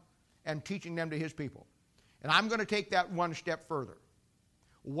God and teaching them to His people. And I'm going to take that one step further.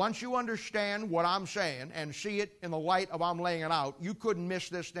 Once you understand what I'm saying and see it in the light of I'm laying it out, you couldn't miss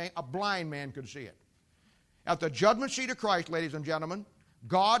this thing. A blind man could see it. At the judgment seat of Christ, ladies and gentlemen,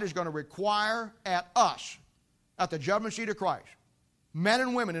 God is going to require at us, at the judgment seat of Christ, men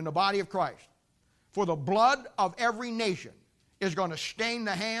and women in the body of Christ, for the blood of every nation is going to stain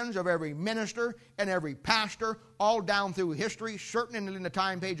the hands of every minister and every pastor all down through history, certainly in the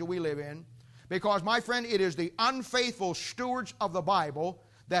time page that we live in. Because, my friend, it is the unfaithful stewards of the Bible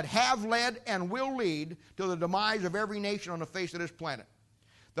that have led and will lead to the demise of every nation on the face of this planet.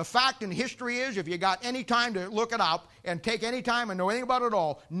 The fact in history is, if you got any time to look it up and take any time and know anything about it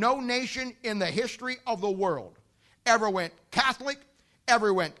all, no nation in the history of the world ever went Catholic,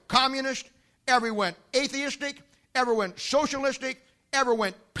 ever went communist, ever went atheistic, ever went socialistic, ever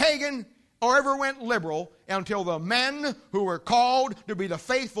went pagan, or ever went liberal until the men who were called to be the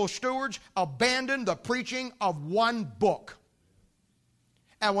faithful stewards abandoned the preaching of one book.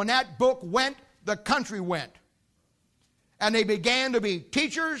 And when that book went, the country went. And they began to be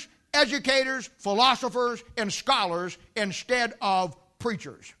teachers, educators, philosophers, and scholars instead of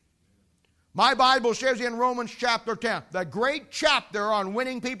preachers. My Bible says in Romans chapter 10, the great chapter on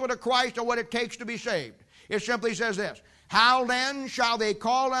winning people to Christ and what it takes to be saved. It simply says this: how then shall they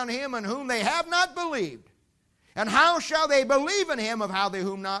call on Him in whom they have not believed? And how shall they believe in Him of how they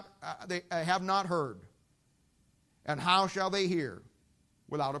have not heard? And how shall they hear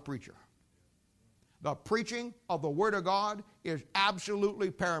without a preacher? The preaching of the Word of God is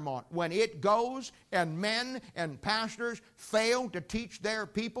absolutely paramount. When it goes and men and pastors fail to teach their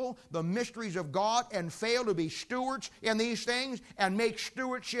people the mysteries of God and fail to be stewards in these things and make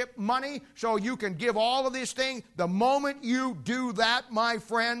stewardship money so you can give all of these things, the moment you do that, my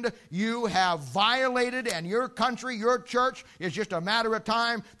friend, you have violated, and your country, your church, is just a matter of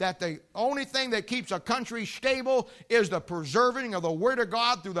time that the only thing that keeps a country stable is the preserving of the Word of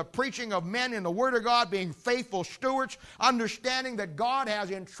God through the preaching of men in the Word of God, being faithful stewards, understanding that God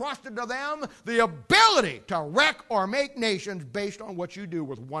has entrusted to them the ability to wreck or make nations based on what you do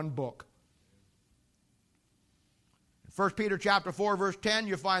with one book. In 1 Peter chapter 4, verse 10,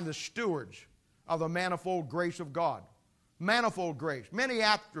 you find the stewards of the manifold grace of God. Manifold grace. Many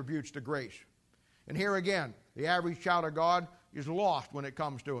attributes to grace. And here again, the average child of God is lost when it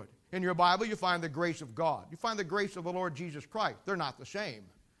comes to it. In your Bible, you find the grace of God. You find the grace of the Lord Jesus Christ. They're not the same.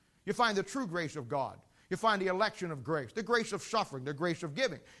 You find the true grace of God. You find the election of grace, the grace of suffering, the grace of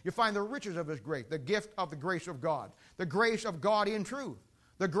giving. You find the riches of His grace, the gift of the grace of God, the grace of God in truth,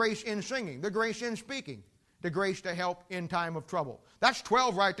 the grace in singing, the grace in speaking, the grace to help in time of trouble. That's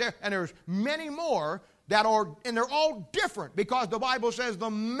 12 right there, and there's many more that are, and they're all different because the Bible says the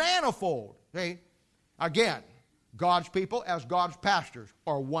manifold. See? Again, God's people as God's pastors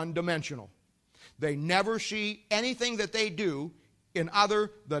are one-dimensional. They never see anything that they do in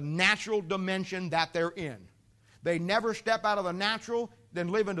the natural dimension that they're in. They never step out of the natural, then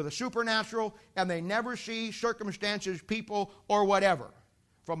live into the supernatural, and they never see circumstances, people, or whatever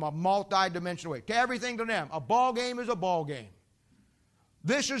from a multi-dimensional way. To everything to them, a ball game is a ball game.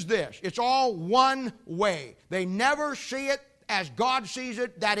 This is this. It's all one way. They never see it as God sees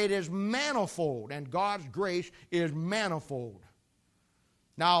it, that it is manifold, and God's grace is manifold.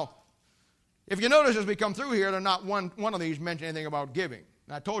 Now, If you notice as we come through here, there's not one of these mention anything about giving.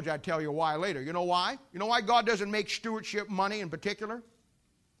 And I told you I'd tell you why later. You know why? You know why God doesn't make stewardship money in particular?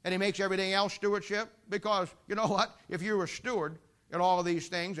 And He makes everything else stewardship? Because, you know what? If you're a steward in all of these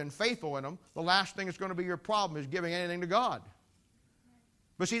things and faithful in them, the last thing that's going to be your problem is giving anything to God.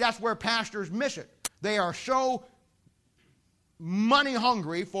 But see, that's where pastors miss it. They are so money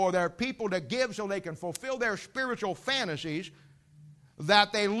hungry for their people to give so they can fulfill their spiritual fantasies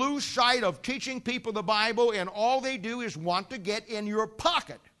that they lose sight of teaching people the Bible, and all they do is want to get in your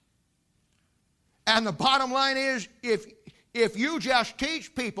pocket. And the bottom line is, if you just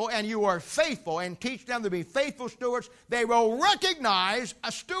teach people and you are faithful and teach them to be faithful stewards, they will recognize,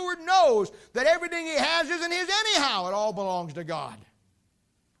 a steward knows that everything he has isn't his anyhow. It all belongs to God.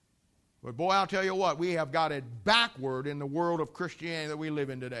 But boy, I'll tell you what, we have got it backward in the world of Christianity that we live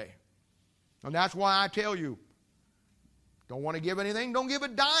in today. And that's why I tell you, don't want to give anything? Don't give a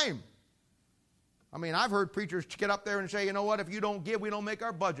dime. I mean, I've heard preachers get up there and say, you know what, if you don't give, we don't make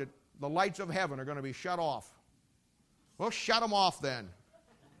our budget. The lights of heaven are going to be shut off. Well, shut them off then.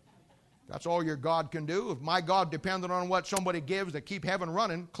 That's all your God can do. If my God depended on what somebody gives to keep heaven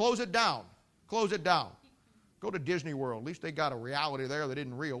running, close it down. Close it down. Go to Disney World. At least they got a reality there that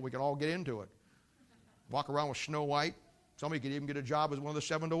isn't real. We can all get into it. Walk around with Snow White. Somebody could even get a job as one of the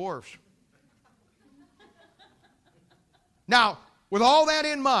 7 dwarfs. Now, with all that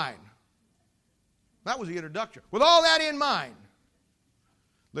in mind, that was the introduction. With all that in mind,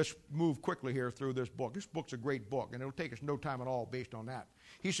 let's move quickly here through this book. This book's a great book, and it'll take us no time at all based on that.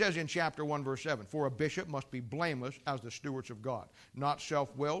 He says in chapter 1, verse 7, "For a bishop must be blameless as the stewards of God, not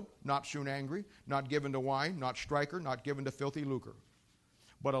self-willed, not soon angry, not given to wine, not striker, not given to filthy lucre,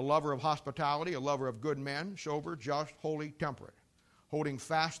 but a lover of hospitality, a lover of good men, sober, just, holy, temperate, holding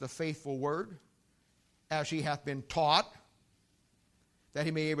fast the faithful word, as he hath been taught, that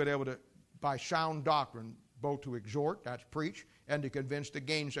he may be able to, by sound doctrine, both to exhort," that's preach, "and to convince the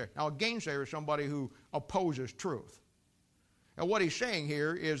gainsayer." Now, a gainsayer is somebody who opposes truth. And what he's saying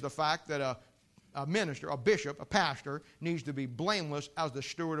here is the fact that a minister, a bishop, a pastor, needs to be blameless as the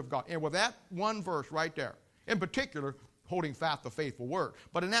steward of God. And with that one verse right there, in particular, holding fast the faithful word.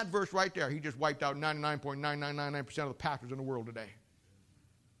 But in that verse right there, he just wiped out 99.9999% of the pastors in the world today.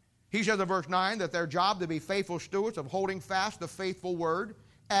 He says in verse 9 that their job to be faithful stewards of holding fast the faithful word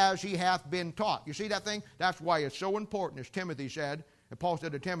as he hath been taught. You see that thing? That's why it's so important, as Timothy said, and Paul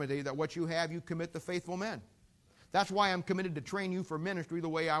said to Timothy, that what you have, you commit to faithful men. That's why I'm committed to train you for ministry the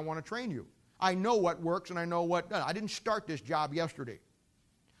way I want to train you. I know what works and I know what doesn't. I didn't start this job yesterday.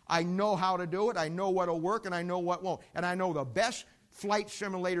 I know how to do it, I know what will work, and I know what won't. And I know the best flight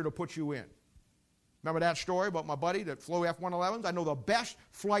simulator to put you in. Remember that story about my buddy that flew F-111s? I know the best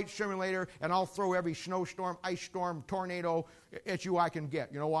flight simulator, and I'll throw every snowstorm, ice storm, tornado at you I can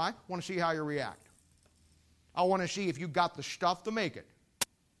get. You know why? I want to see how you react. I want to see if you got the stuff to make it.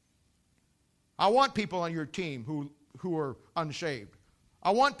 I want people on your team who are unsaved. I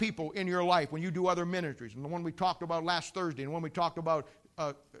want people in your life when you do other ministries, and the one we talked about last Thursday, and the one we talked about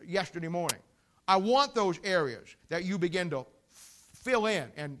yesterday morning. I want those areas that you begin to fill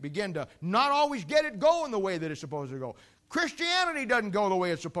in and begin to not always get it going the way that it's supposed to go. Christianity doesn't go the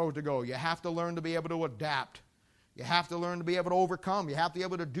way it's supposed to go. You have to learn to be able to adapt. You have to learn to be able to overcome. You have to be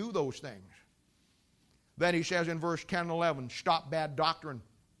able to do those things. Then he says in verse 10 and 11, stop bad doctrine.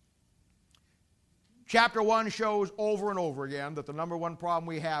 Chapter 1 shows over and over again that the number one problem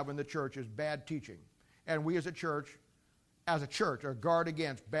we have in the church is bad teaching. And we as a church, are guard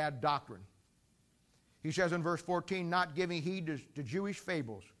against bad doctrine. He says in verse 14, not giving heed to Jewish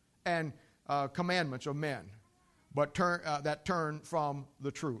fables and commandments of men, but that turn from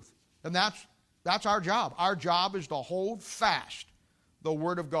the truth. And that's our job. Our job is to hold fast the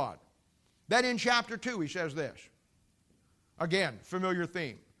Word of God. Then in chapter 2 he says this. Again, familiar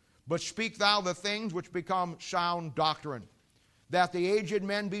theme. But speak thou the things which become sound doctrine, that the aged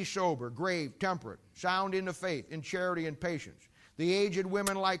men be sober, grave, temperate, sound in the faith, in charity and patience. The aged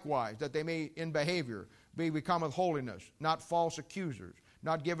women likewise, that they may in behavior become of holiness, not false accusers,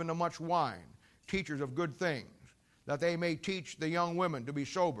 not given to much wine, teachers of good things, that they may teach the young women to be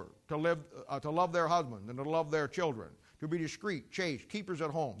sober, to love their husbands and to love their children, to be discreet, chaste, keepers at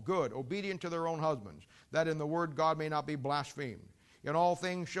home, good, obedient to their own husbands, that in the word God may not be blasphemed. In all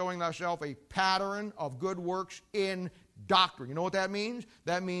things showing thyself a pattern of good works in doctrine. You know what that means?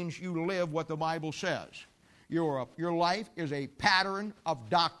 That means you live what the Bible says. Your life is a pattern of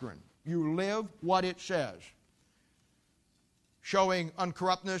doctrine. You live what it says. Showing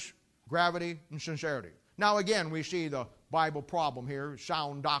uncorruptness, gravity, and sincerity. Now again, we see the Bible problem here,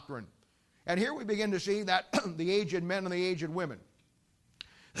 sound doctrine. And here we begin to see that the aged men and the aged women.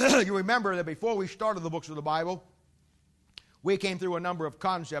 You remember that before we started the books of the Bible, we came through a number of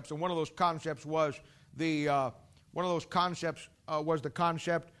concepts, and one of those concepts was the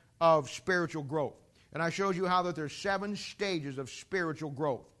concept of spiritual growth. And I showed you how that there's 7 stages of spiritual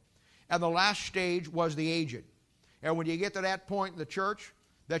growth. And the last stage was the aged. And when you get to that point in the church,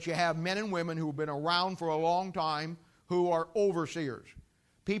 that you have men and women who have been around for a long time who are overseers.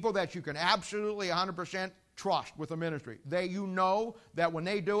 People that you can absolutely 100% trust with the ministry. You know that when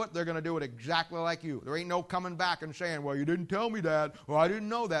they do it, they're going to do it exactly like you. There ain't no coming back and saying, well, you didn't tell me that, or I didn't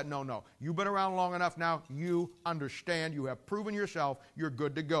know that. No. You've been around long enough now. You understand. You have proven yourself. You're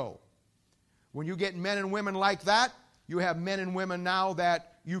good to go. When you get men and women like that, you have men and women now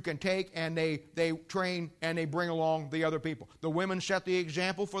that you can take and they train and they bring along the other people. The women set the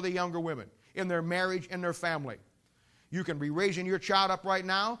example for the younger women in their marriage and their family. You can be raising your child up right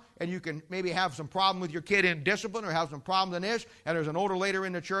now, and you can maybe have some problem with your kid in discipline or have some problem in this, and there's an older lady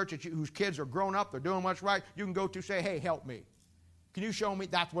in the church whose kids are grown up, they're doing what's right. You can go to say, hey, help me. Can you show me?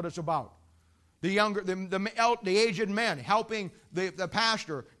 That's what it's about. The aged men helping the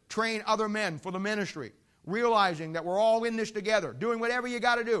pastor train other men for the ministry, realizing that we're all in this together, doing whatever you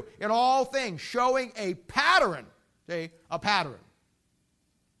got to do, in all things, showing a pattern. See, a pattern.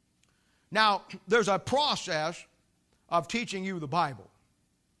 Now, there's a process of teaching you the Bible.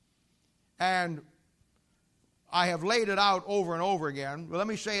 And I have laid it out over and over again. But let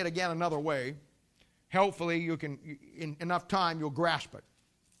me say it again another way. Hopefully you can, in enough time, you'll grasp it.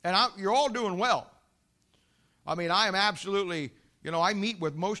 And you're all doing well. I mean, I am absolutely, I meet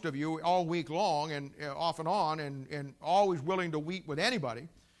with most of you all week long and off and on and always willing to meet with anybody.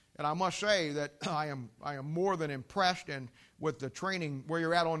 And I must say that I am more than impressed with the training, where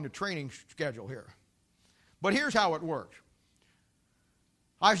you're at on the training schedule here. But here's how it works.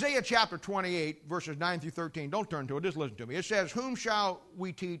 Isaiah chapter 28, verses 9 through 13. Don't turn to it, just listen to me. It says, whom shall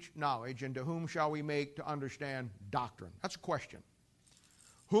we teach knowledge, and to whom shall we make to understand doctrine? That's a question.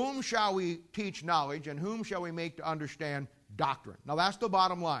 Whom shall we teach knowledge, and whom shall we make to understand doctrine? Now that's the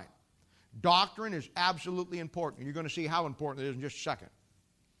bottom line. Doctrine is absolutely important. You're going to see how important it is in just a second.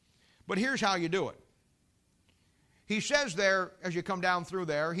 But here's how you do it. He says there, as you come down through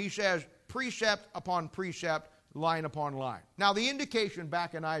there, he says, precept upon precept, line upon line. Now, the indication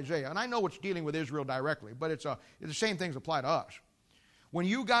back in Isaiah, and I know it's dealing with Israel directly, but it's the same things apply to us. When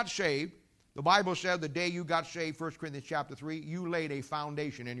you got saved, the Bible said the day you got saved, 1 Corinthians chapter 3, you laid a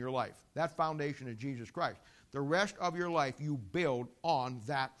foundation in your life. That foundation is Jesus Christ. The rest of your life, you build on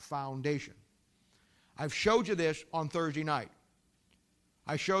that foundation. I've showed you this on Thursday night.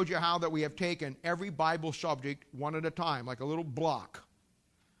 I showed you how that we have taken every Bible subject one at a time, like a little block.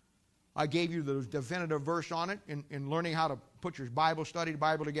 I gave you the definitive verse on it in learning how to put your Bible study,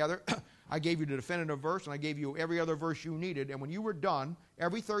 Bible together. I gave you the definitive verse, and I gave you every other verse you needed. And when you were done,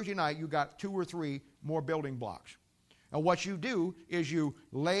 every Thursday night, you got 2 or 3 more building blocks. And what you do is you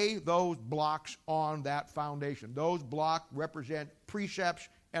lay those blocks on that foundation. Those blocks represent precepts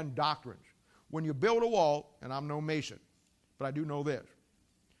and doctrines. When you build a wall, and I'm no mason, but I do know this.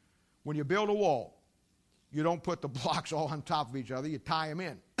 When you build a wall, you don't put the blocks all on top of each other. You tie them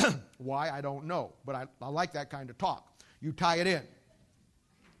in. Why? I don't know. But I like that kind of talk. You tie it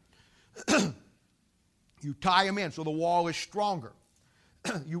in. You tie them in so the wall is stronger.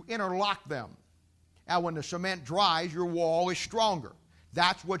 You interlock them. And when the cement dries, your wall is stronger.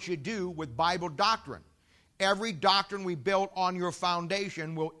 That's what you do with Bible doctrine. Every doctrine we built on your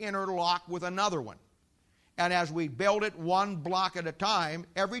foundation will interlock with another one. And as we build it one block at a time,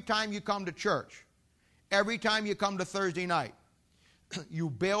 every time you come to church, every time you come to Thursday night, you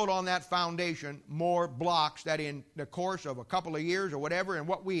build on that foundation more blocks that in the course of a couple of years or whatever, and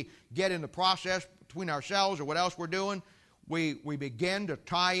what we get in the process between ourselves or what else we're doing, we begin to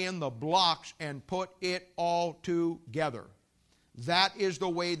tie in the blocks and put it all together. That is the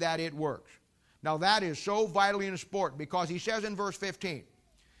way that it works. Now that is so vitally important because he says in verse 15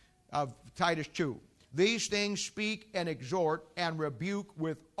 of Titus 2, these things speak and exhort and rebuke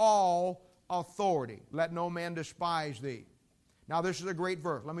with all authority. Let no man despise thee. Now this is a great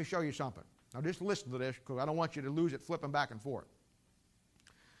verse. Let me show you something. Now just listen to this because I don't want you to lose it flipping back and forth.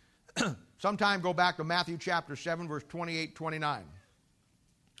 Sometime go back to Matthew chapter 7, verse 28, 29.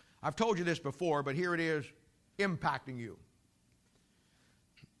 I've told you this before, but here it is impacting you.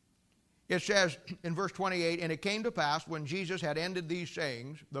 It says in verse 28, and it came to pass when Jesus had ended these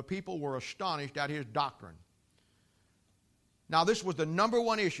sayings, the people were astonished at his doctrine. Now this was the number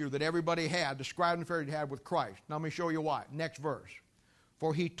one issue that everybody had, the scribes and Pharisees had with Christ. Now let me show you why. Next verse.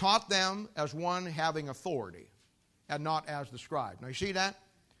 For he taught them as one having authority, and not as the scribe. Now you see that?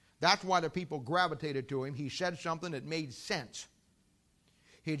 That's why the people gravitated to him. He said something that made sense.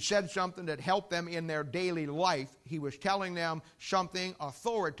 He'd said something that helped them in their daily life. He was telling them something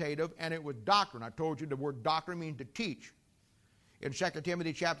authoritative, and it was doctrine. I told you the word doctrine means to teach. In 2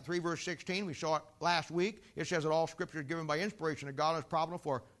 Timothy chapter 3, verse 16, we saw it last week. It says that all Scripture is given by inspiration of God and is profitable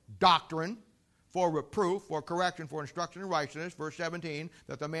for doctrine, for reproof, for correction, for instruction in righteousness. Verse 17,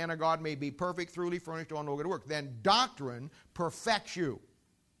 that the man of God may be perfect, thoroughly furnished to all no good work. Then doctrine perfects you.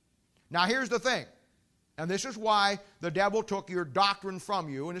 Now here's the thing. And this is why the devil took your doctrine from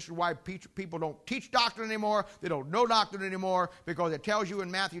you. And this is why people don't teach doctrine anymore. They don't know doctrine anymore. Because it tells you in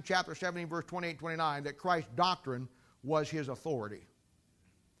Matthew chapter 17, verse 28 and 29, that Christ's doctrine was his authority.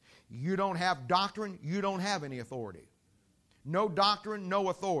 You don't have doctrine, you don't have any authority. No doctrine, no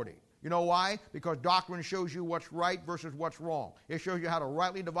authority. You know why? Because doctrine shows you what's right versus what's wrong. It shows you how to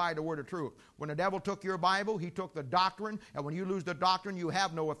rightly divide the word of truth. When the devil took your Bible, he took the doctrine, and when you lose the doctrine, you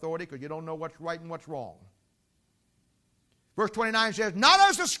have no authority because you don't know what's right and what's wrong. Verse 29 says, not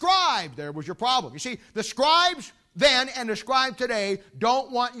as the scribes. There was your problem. You see, the scribes then and the scribes today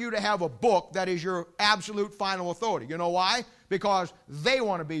don't want you to have a book that is your absolute final authority. You know why? Because they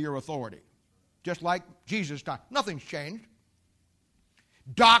want to be your authority. Just like Jesus' time. Nothing's changed.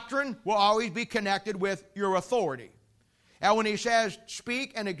 Doctrine will always be connected with your authority. And when he says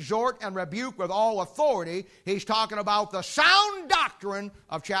speak and exhort and rebuke with all authority, he's talking about the sound doctrine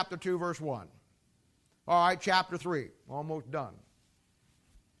of chapter 2, verse 1. All right, chapter 3. Almost done.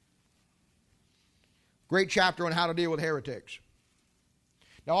 Great chapter on how to deal with heretics.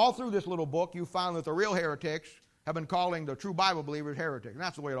 Now, all through this little book, you found that the real heretics have been calling the true Bible believers heretics. And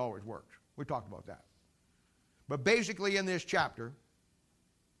that's the way it always works. We talked about that. But basically in this chapter,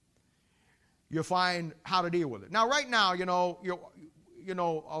 you'll find how to deal with it. Now, right now, you know,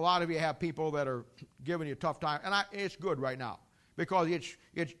 a lot of you have people that are giving you a tough time. And it's good right now because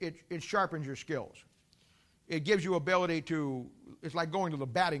it sharpens your skills. It gives you ability to, it's like going to the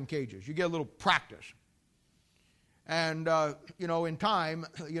batting cages. You get a little practice. And, in time,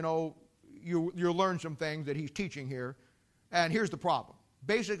 you'll learn some things that he's teaching here. And here's the problem.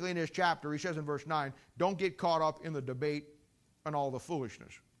 Basically in this chapter, he says in verse 9, don't get caught up in the debate and all the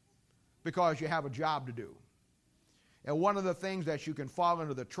foolishness because you have a job to do. And one of the things that you can fall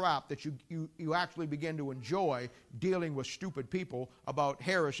into the trap that you actually begin to enjoy dealing with stupid people about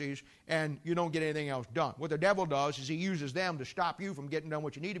heresies, and you don't get anything else done. What the devil does is he uses them to stop you from getting done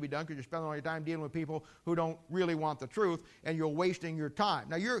what you need to be done because you're spending all your time dealing with people who don't really want the truth, and you're wasting your time.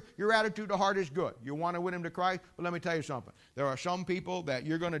 Now, your attitude to heart is good. You want to win them to Christ, but let me tell you something. There are some people that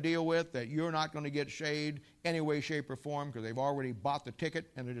you're going to deal with that you're not going to get saved any way, shape, or form because they've already bought the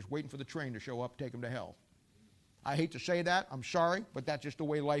ticket, and they're just waiting for the train to show up, take them to hell. I hate to say that. I'm sorry, but that's just the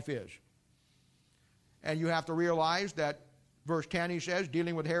way life is. And you have to realize that verse 10, he says,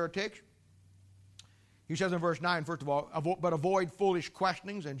 dealing with heretics. He says in verse 9, first of all, but avoid foolish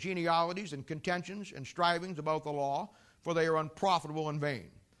questionings and genealogies and contentions and strivings about the law, for they are unprofitable and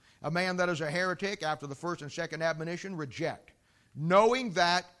vain. A man that is a heretic after the first and second admonition, reject, knowing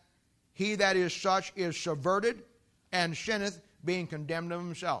that he that is such is subverted and sinneth, being condemned of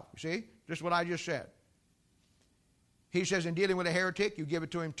himself. You see, just what I just said. He says in dealing with a heretic, you give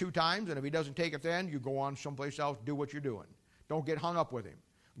it to him 2 times, and if he doesn't take it then, you go on someplace else, do what you're doing. Don't get hung up with him.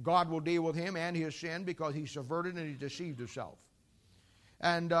 God will deal with him and his sin because he's subverted and he deceived himself.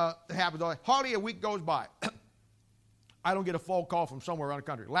 And it happens, hardly a week goes by. I don't get a phone call from somewhere around the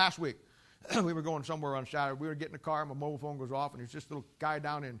country. Last week, we were going somewhere on Saturday. We were getting in the car, my mobile phone goes off, and it's this little guy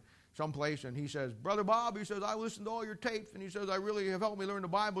down in someplace, and he says, Brother Bob, he says, I listened to all your tapes, and he says, I really have helped me learn the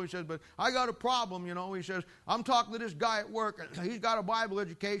Bible. He says, but I got a problem, He says, I'm talking to this guy at work, and he's got a Bible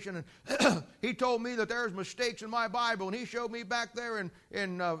education, and he told me that there's mistakes in my Bible, and he showed me back there in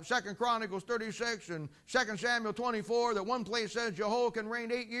 2 Chronicles 36 and 2 Samuel 24 that one place says Jehoiakim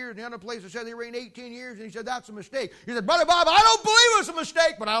reigned 8 years, and the other place it says he reigned 18 years, and he said, that's a mistake. He said, Brother Bob, I don't believe it's a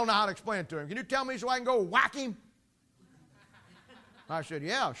mistake, but I don't know how to explain it to him. Can you tell me so I can go whack him? I said,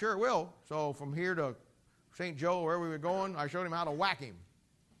 yeah, sure will. So from here to St. Joe, wherever we were going, I showed him how to whack him.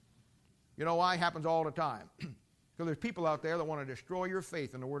 You know why? It happens all the time. Because there's people out there that want to destroy your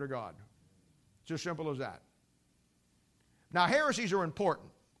faith in the Word of God. It's as simple as that. Now, heresies are important.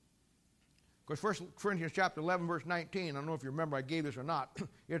 Because 1 Corinthians chapter 11, verse 19, I don't know if you remember I gave this or not.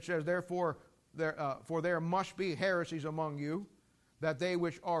 It says, therefore, there must be heresies among you, that they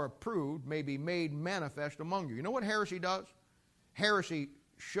which are approved may be made manifest among you. You know what heresy does? Heresy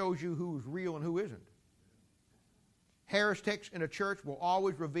shows you who's real and who isn't. Heretics in a church will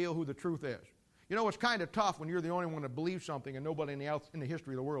always reveal who the truth is. You know, it's kind of tough when you're the only one that believes something and nobody else in the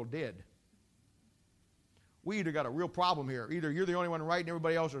history of the world did. We either got a real problem here. Either you're the only one right and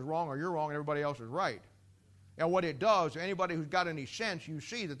everybody else is wrong, or you're wrong and everybody else is right. And what it does, anybody who's got any sense, you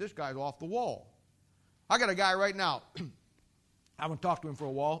see that this guy's off the wall. I got a guy right now. I haven't talked to him for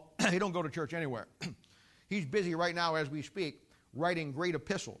a while. He don't go to church anywhere. He's busy right now as we speak writing great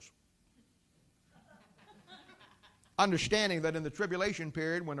epistles. Understanding that in the tribulation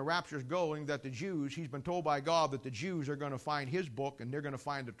period, when the rapture's going, that the Jews, he's been told by God that the Jews are going to find his book and they're going to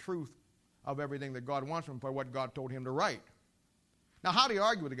find the truth of everything that God wants them for what God told him to write. Now, how do you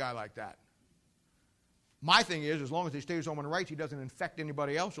argue with a guy like that? My thing is, as long as he stays home and writes, he doesn't infect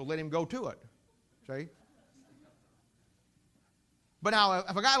anybody else, so let him go to it. See? But now,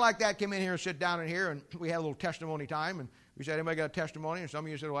 if a guy like that came in here and sit down in here, and we had a little testimony time, and we said, anybody got a testimony? And some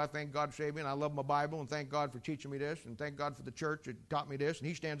of you said, well, I thank God saved me, and I love my Bible, and thank God for teaching me this, and thank God for the church that taught me this. And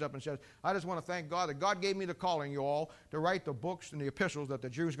he stands up and says, I just want to thank God that God gave me the calling, you all, to write the books and the epistles that the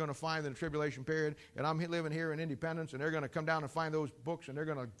Jews are going to find in the tribulation period, and I'm living here in Independence, and they're going to come down and find those books, and they're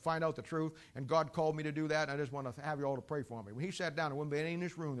going to find out the truth, and God called me to do that, and I just want to have you all to pray for me. When he sat down, there wouldn't be any in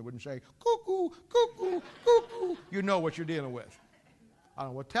this room that wouldn't say, cuckoo, cuckoo, cuckoo. You know what you're dealing with. I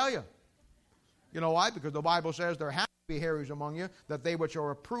don't know what to tell you. You know why? Because the Bible says there have to be Harrys among you, that they which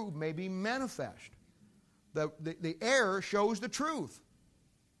are approved may be manifest. The error shows the truth.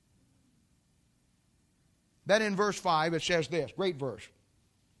 Then in verse 5 it says this, great verse.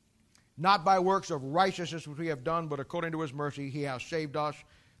 Not by works of righteousness which we have done, but according to his mercy he has saved us,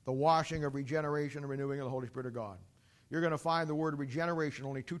 the washing of regeneration and renewing of the Holy Spirit of God. You're going to find the word regeneration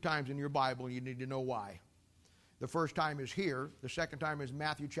only 2 times in your Bible, and you need to know why. The first time is here. The second time is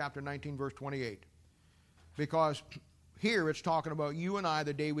Matthew chapter 19, verse 28. Because here it's talking about you and I,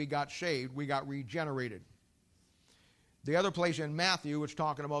 the day we got saved, we got regenerated. The other place in Matthew, it's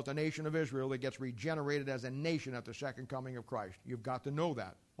talking about the nation of Israel that gets regenerated as a nation at the second coming of Christ. You've got to know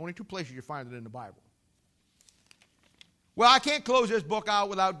that. Only 2 places you find it in the Bible. Well, I can't close this book out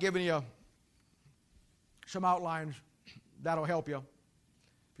without giving you some outlines. That'll help you.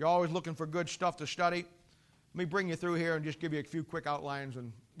 If you're always looking for good stuff to study, let me bring you through here and just give you a few quick outlines,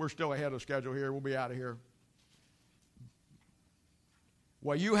 and we're still ahead of schedule here. We'll be out of here.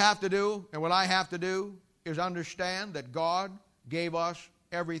 What you have to do and what I have to do is understand that God gave us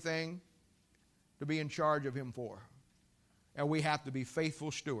everything to be in charge of him for. And we have to be faithful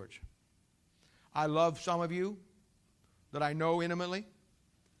stewards. I love some of you that I know intimately.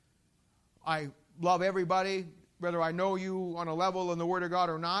 I love everybody, whether I know you on a level in the Word of God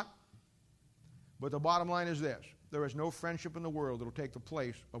or not. But the bottom line is this. There is no friendship in the world that will take the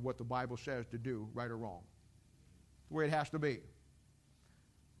place of what the Bible says to do, right or wrong. The way it has to be.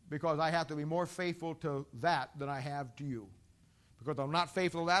 Because I have to be more faithful to that than I have to you. Because if I'm not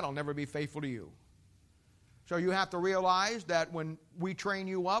faithful to that, I'll never be faithful to you. So you have to realize that when we train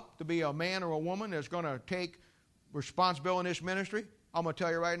you up to be a man or a woman that's going to take responsibility in this ministry, I'm going to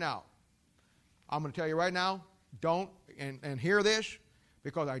tell you right now. Don't, and hear this,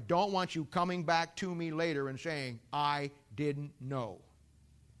 because I don't want you coming back to me later and saying, I didn't know.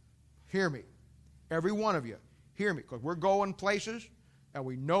 Hear me. Every one of you, hear me, because we're going places and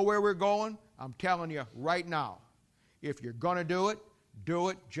we know where we're going. I'm telling you right now, if you're going to do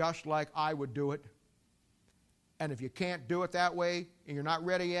it just like I would do it. And if you can't do it that way and you're not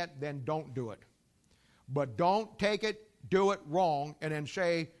ready yet, then don't do it. But don't take it, do it wrong, and then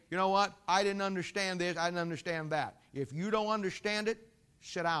say, you know what, I didn't understand this, I didn't understand that. If you don't understand it,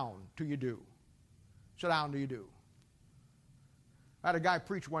 sit down till you do. Sit down till you do. I had a guy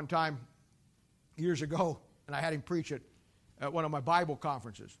preach one time years ago, and I had him preach it at one of my Bible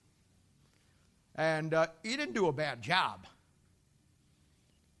conferences. And he didn't do a bad job.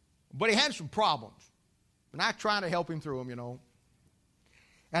 But he had some problems. And I tried to help him through them, you know.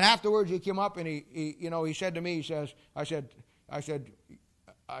 And afterwards he came up and he said to me, I said,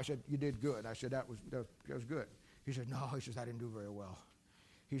 you did good. I said, that was good. He said, no, I didn't do very well.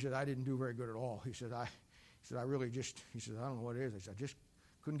 He said, I didn't do very good at all. He said, I don't know what it is. I just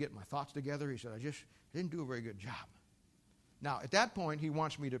couldn't get my thoughts together. He said, I just didn't do a very good job. Now, at that point, he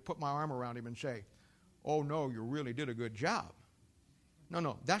wants me to put my arm around him and say, oh, no, you really did a good job.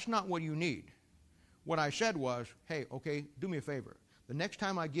 No, that's not what you need. What I said was, hey, okay, do me a favor. The next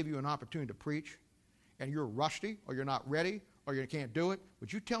time I give you an opportunity to preach and you're rusty or you're not ready or you can't do it,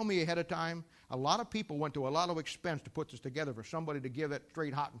 would you tell me ahead of time? A lot of people went to a lot of expense to put this together for somebody to give it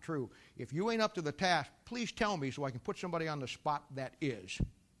straight, hot, and true. If you ain't up to the task, please tell me so I can put somebody on the spot that is.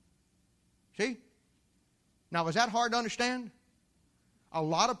 See? Now, is that hard to understand? A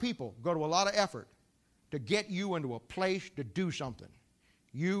lot of people go to a lot of effort to get you into a place to do something.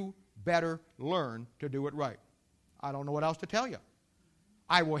 You better learn to do it right. I don't know what else to tell you.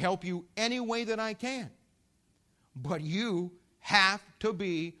 I will help you any way that I can. But you have to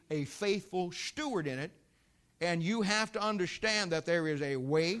be a faithful steward in it, And you have to understand that there is a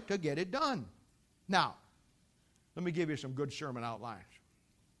way to get it done. Now, let me give you some good sermon outlines.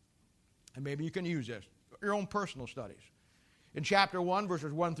 And maybe you can use this, your own personal studies. In chapter 1,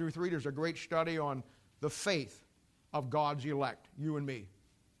 verses 1 through 3, there's a great study on the faith of God's elect, you and me.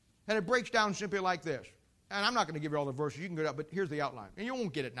 And it breaks down simply like this. And I'm not going to give you all the verses. You can get up, but here's the outline. And you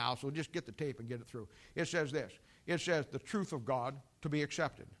won't get it now, so just get the tape and get it through. It says this. It says the truth of God to be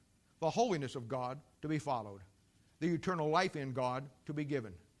accepted, the holiness of God to be followed, the eternal life in God to be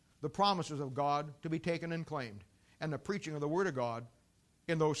given, the promises of God to be taken and claimed, and the preaching of the Word of God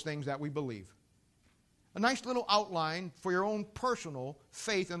in those things that we believe. A nice little outline for your own personal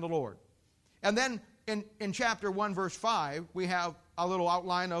faith in the Lord. And then in chapter 1, verse 5, we have a little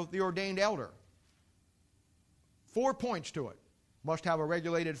outline of the ordained elder. 4 points to it. Must have a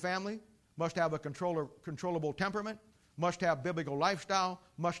regulated family, must have a controllable temperament, must have biblical lifestyle,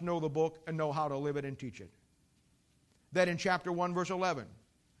 must know the book and know how to live it and teach it. Then in chapter 1, verse 11,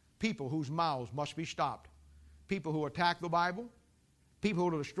 people whose mouths must be stopped, people who attack the Bible, people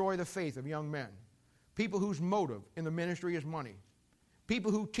who destroy the faith of young men, people whose motive in the ministry is money,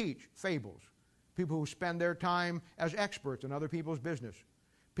 people who teach fables, people who spend their time as experts in other people's business,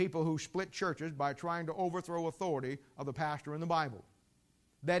 people who split churches by trying to overthrow authority of the pastor in the Bible.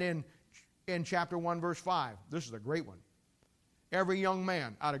 Then in chapter 1, verse 5, this is a great one. Every young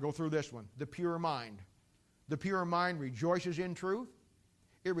man ought to go through this one, the pure mind. The pure mind rejoices in truth.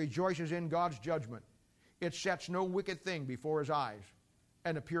 It rejoices in God's judgment. It sets no wicked thing before his eyes.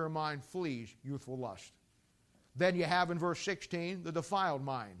 And the pure mind flees youthful lust. Then you have in verse 16, the defiled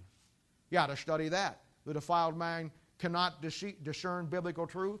mind. You ought to study that. The defiled mind cannot discern biblical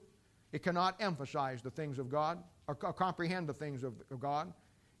truth. It cannot emphasize the things of God or comprehend the things of God.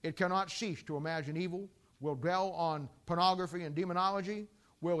 It cannot cease to imagine evil, will dwell on pornography and demonology,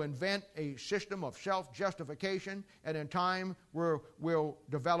 will invent a system of self-justification, and in time will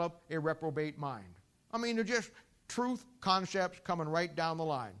develop a reprobate mind. I mean, they're just truth concepts coming right down the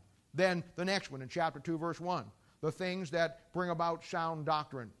line. Then the next one in chapter 2, verse 1, the things that bring about sound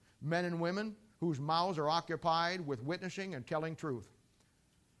doctrine. Men and women whose mouths are occupied with witnessing and telling truth.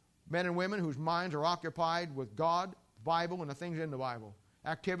 Men and women whose minds are occupied with God, the Bible, and the things in the Bible.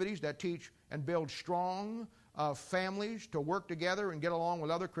 Activities that teach and build strong families to work together and get along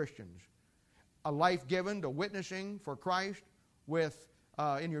with other Christians. A life given to witnessing for Christ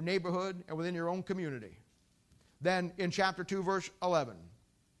in your neighborhood and within your own community. Then in chapter 2, verse 11,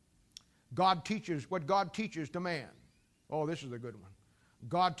 what God teaches to man. Oh, this is a good one.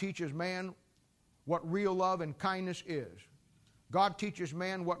 God teaches man what real love and kindness is. God teaches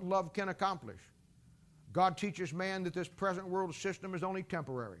man what love can accomplish. God teaches man that this present world system is only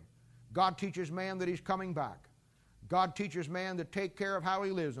temporary. God teaches man that he's coming back. God teaches man to take care of how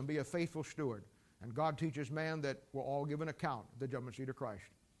he lives and be a faithful steward. And God teaches man that we'll all give an account at the judgment seat of Christ.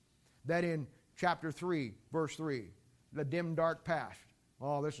 That in chapter 3, verse 3, the dim, dark past.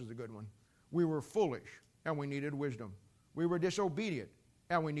 Oh, this is a good one. We were foolish and we needed wisdom. We were disobedient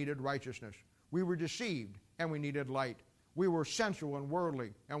and we needed righteousness. We were deceived and we needed light. We were sensual and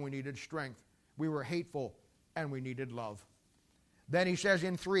worldly and we needed strength. We were hateful and we needed love. Then he says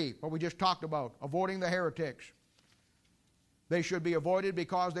in 3, what we just talked about, avoiding the heretics. They should be avoided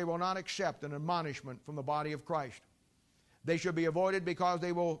because they will not accept an admonishment from the body of Christ. They should be avoided because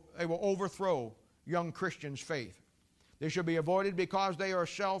they will overthrow young Christians' faith. They should be avoided because they are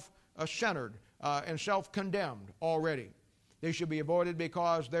self-centered and self-condemned already. They should be avoided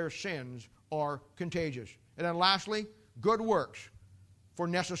because their sins are contagious. And then lastly, good works for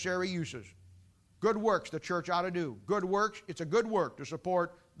necessary uses. Good works the church ought to do. Good works, it's a good work to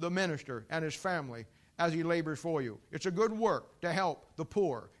support the minister and his family as he labors for you. It's a good work to help the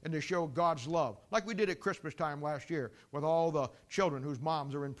poor and to show God's love, like we did at Christmas time last year with all the children whose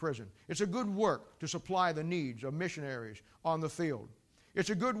moms are in prison. It's a good work to supply the needs of missionaries on the field.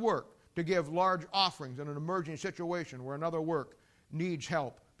 It's a good work to give large offerings in an emerging situation where another work needs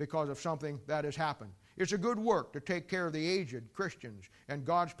help because of something that has happened. It's a good work to take care of the aged Christians and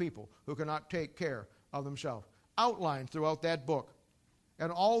God's people who cannot take care of themselves. Outlined throughout that book.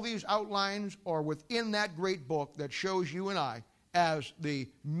 And all these outlines are within that great book that shows you and I, as the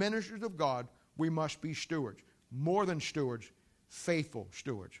ministers of God, we must be stewards. More than stewards, faithful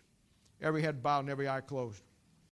stewards. Every head bowed and every eye closed.